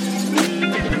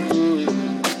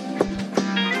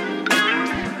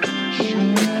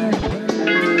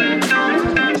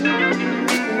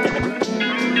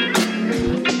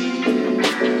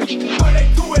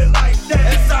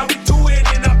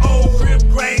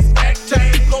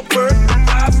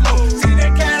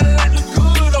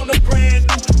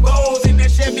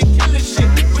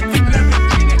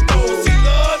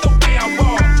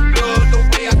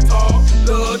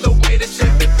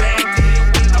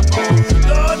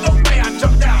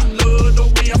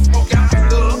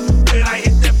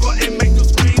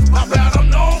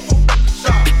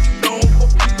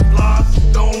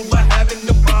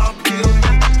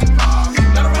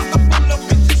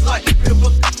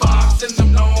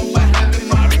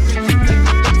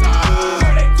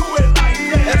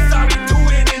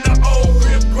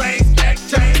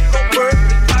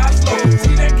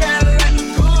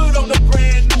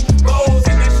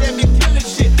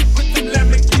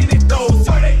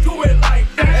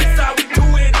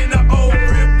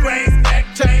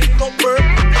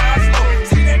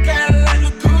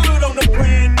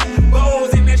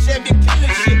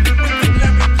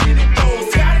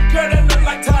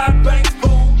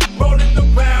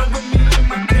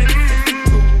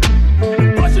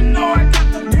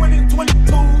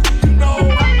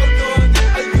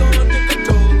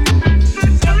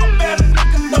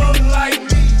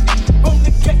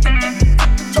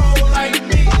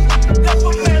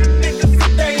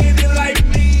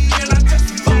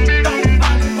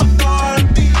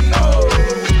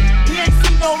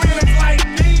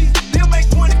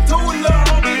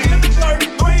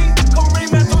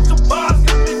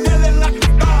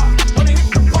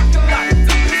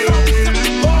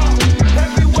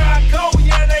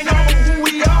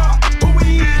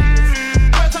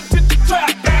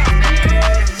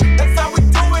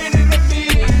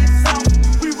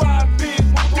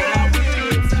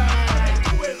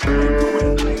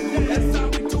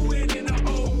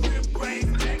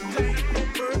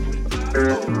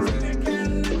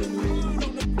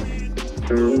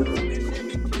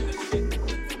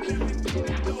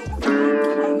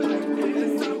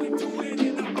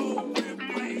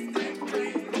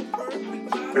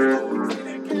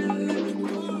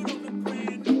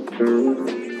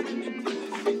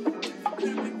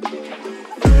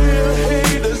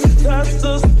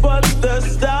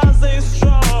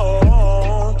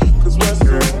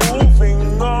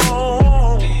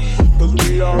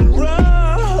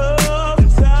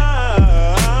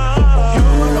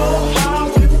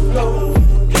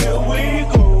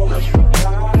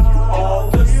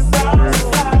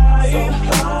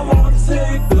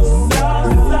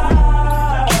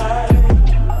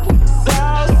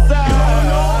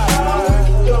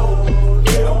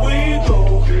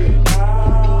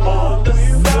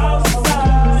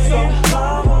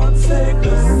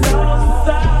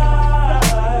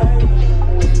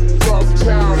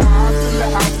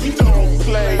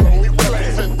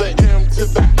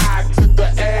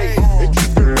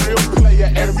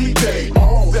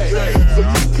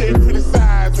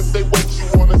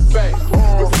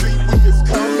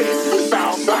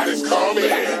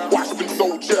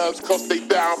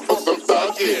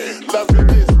 Loving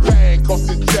this pain, cause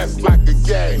it's just like a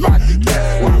game.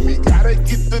 Why we gotta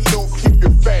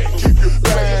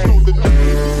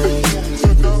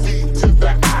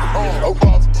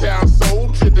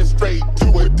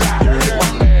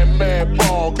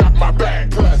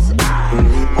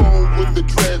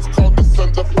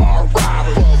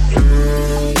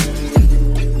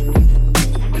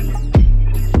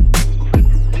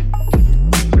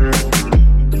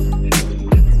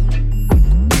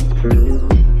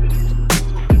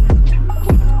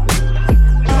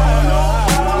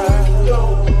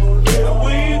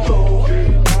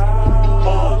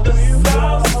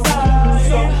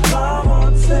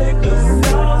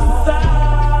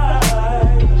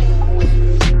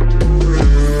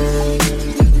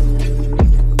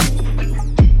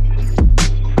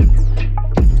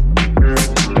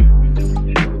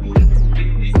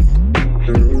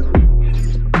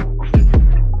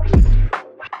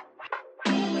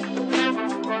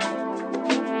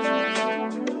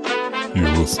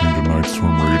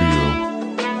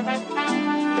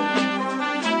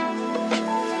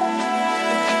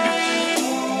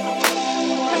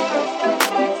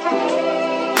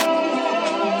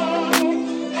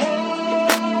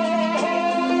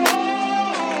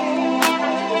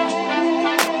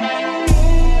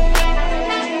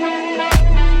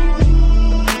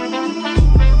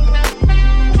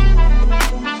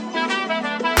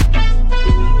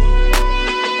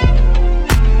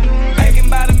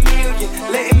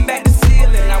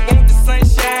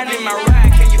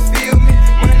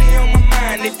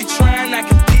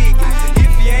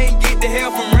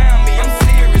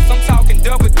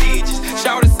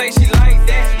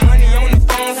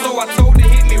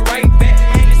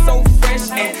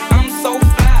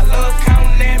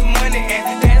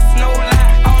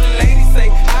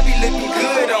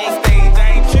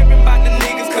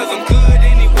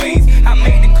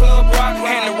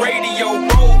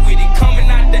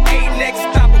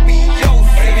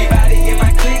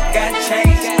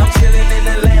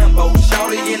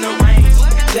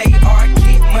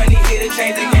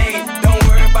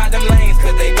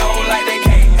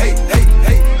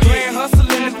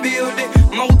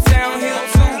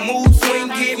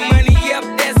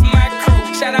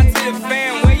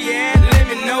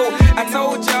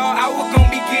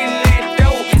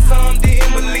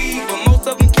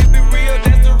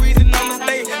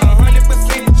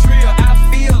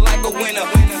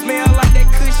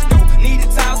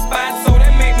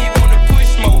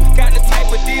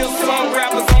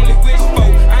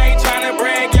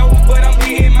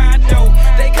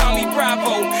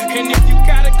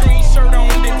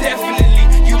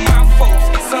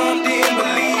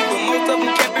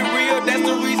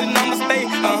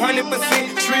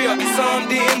 100% trill. Some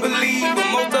didn't believe, but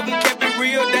most of them kept it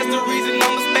real. That's the reason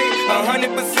I'ma stay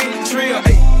 100% trill.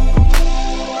 Ay.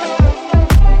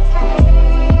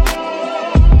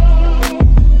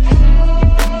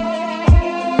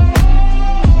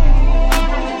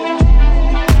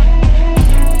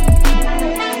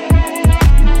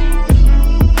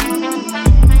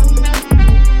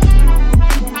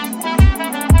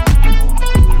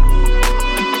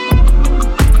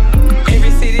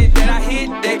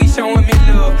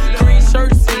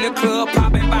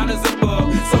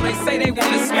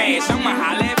 I'ma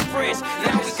holla at fresh.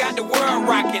 Now we got the world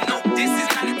rocking. No, this is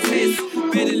not a test.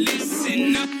 Better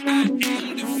listen up. I am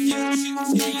the future.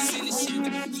 Listen to shit.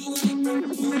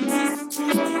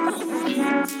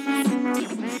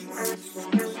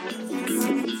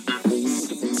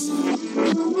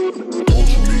 Won't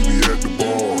you meet me at the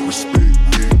bar? Respect,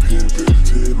 big pimpin'.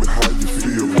 Tell me how you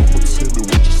feel. Mama, tell me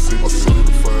what you say. A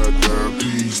certified dime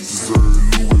piece deserve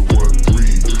Louis 1-3.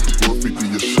 150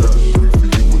 a shot, 3 for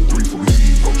you and 3 for me.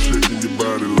 I'm checking your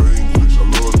body language. I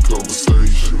love the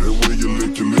conversation. And when you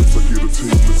lick your lips, I get a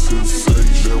tingling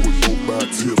sensation. Now we go by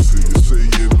tipsy. You say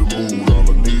you in the mood. All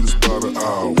I need is about an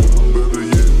hour. Better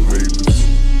yet, maybe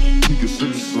we can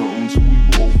say something till we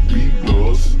both be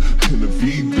lost. And the V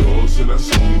does, and that's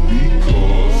only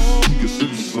because we can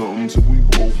say something till we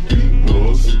both be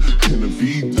lost. And the V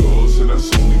does, and that's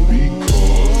only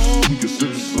because we can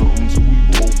say something till we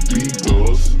both be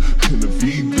lost. And the V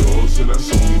does, and that's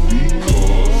only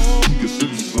because we can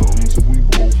say something till we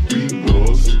both be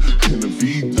lost. And the V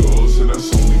does, and that's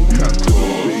only because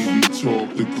baby talk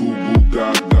the goo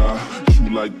gaga. You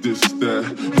like this, that,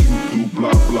 you do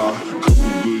blah blah. Couple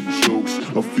good jokes,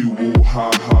 a few woo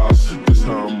ha ha's. This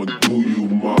how I'ma do you,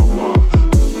 mama.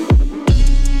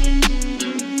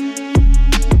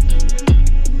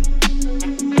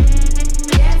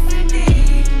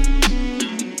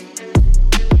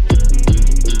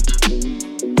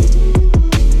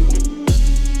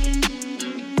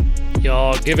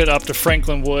 Y'all give it up to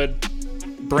Franklin Wood.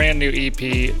 Brand new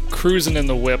EP, Cruising in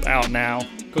the Whip, out now.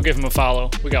 Go give him a follow.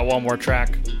 We got one more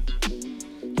track.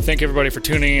 Thank everybody for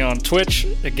tuning in on Twitch.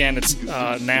 Again, it's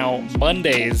now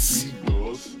Mondays,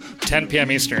 10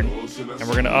 p.m. Eastern, and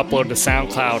we're going to upload to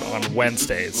SoundCloud on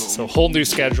Wednesdays. So whole new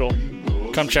schedule.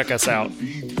 Come check us out.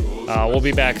 We'll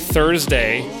be back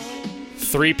Thursday,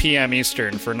 3 p.m.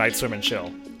 Eastern for Night Swim and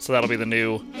Chill. So that'll be the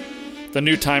new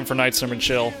time for Night Swim and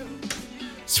Chill.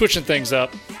 Switching things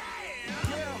up.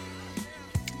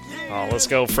 Oh, let's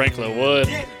go Franklin Wood.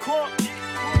 Get crunk.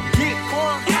 Get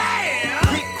crunk.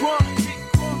 Get crunk.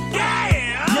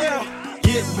 Yeah.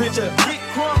 Get richer. Get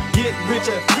crunk. Get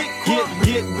richer.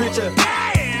 Get richer.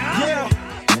 Yeah.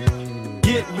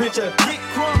 Get richer. Get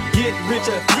crunk. Get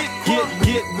richer.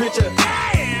 Get richer.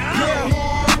 Yeah.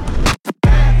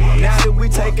 Now that we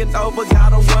taking over,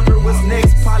 gotta wonder what's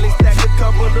next. Probably stack a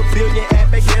couple of billion at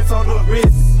baguettes on the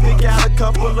wrist. Pick out a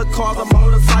couple of cars, a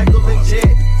motorcycle and jet.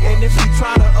 And if you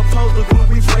try to oppose the group,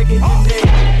 we breaking your neck.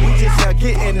 We just now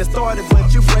getting it started,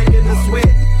 but you breaking the sweat.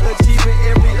 Achieving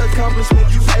every accomplishment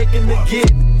you making to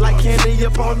get. Like candy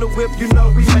up on the whip, you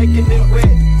know we making it wet.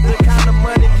 The kind of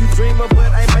money you dream of, but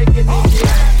ain't making it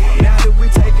yet. Now that we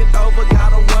taking over,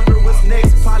 gotta wonder what's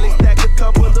next. Probably stack a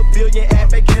couple of billion at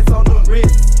baguettes on the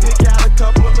wrist. Pick out a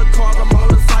couple of cars, a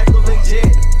motorcycle and jet.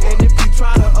 And if you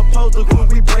try to oppose the group,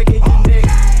 we breaking your neck.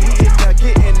 We just now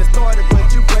getting it started, but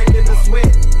you breaking the sweat.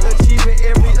 Achieving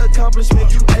every accomplishment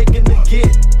you aching to get.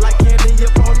 Like candy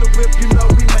up on the whip, you know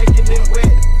we making it wet.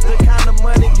 The kind of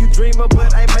money you dream of,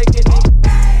 but ain't making it.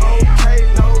 Okay,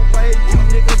 no way, you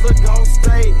niggas are gon'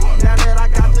 stay. Now that I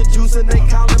got the juice and they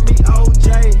calling me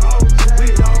OJ. We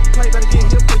don't play, better get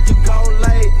hip when you gon'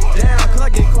 lay down. Cause I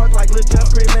get crunk like Lil Jon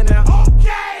screaming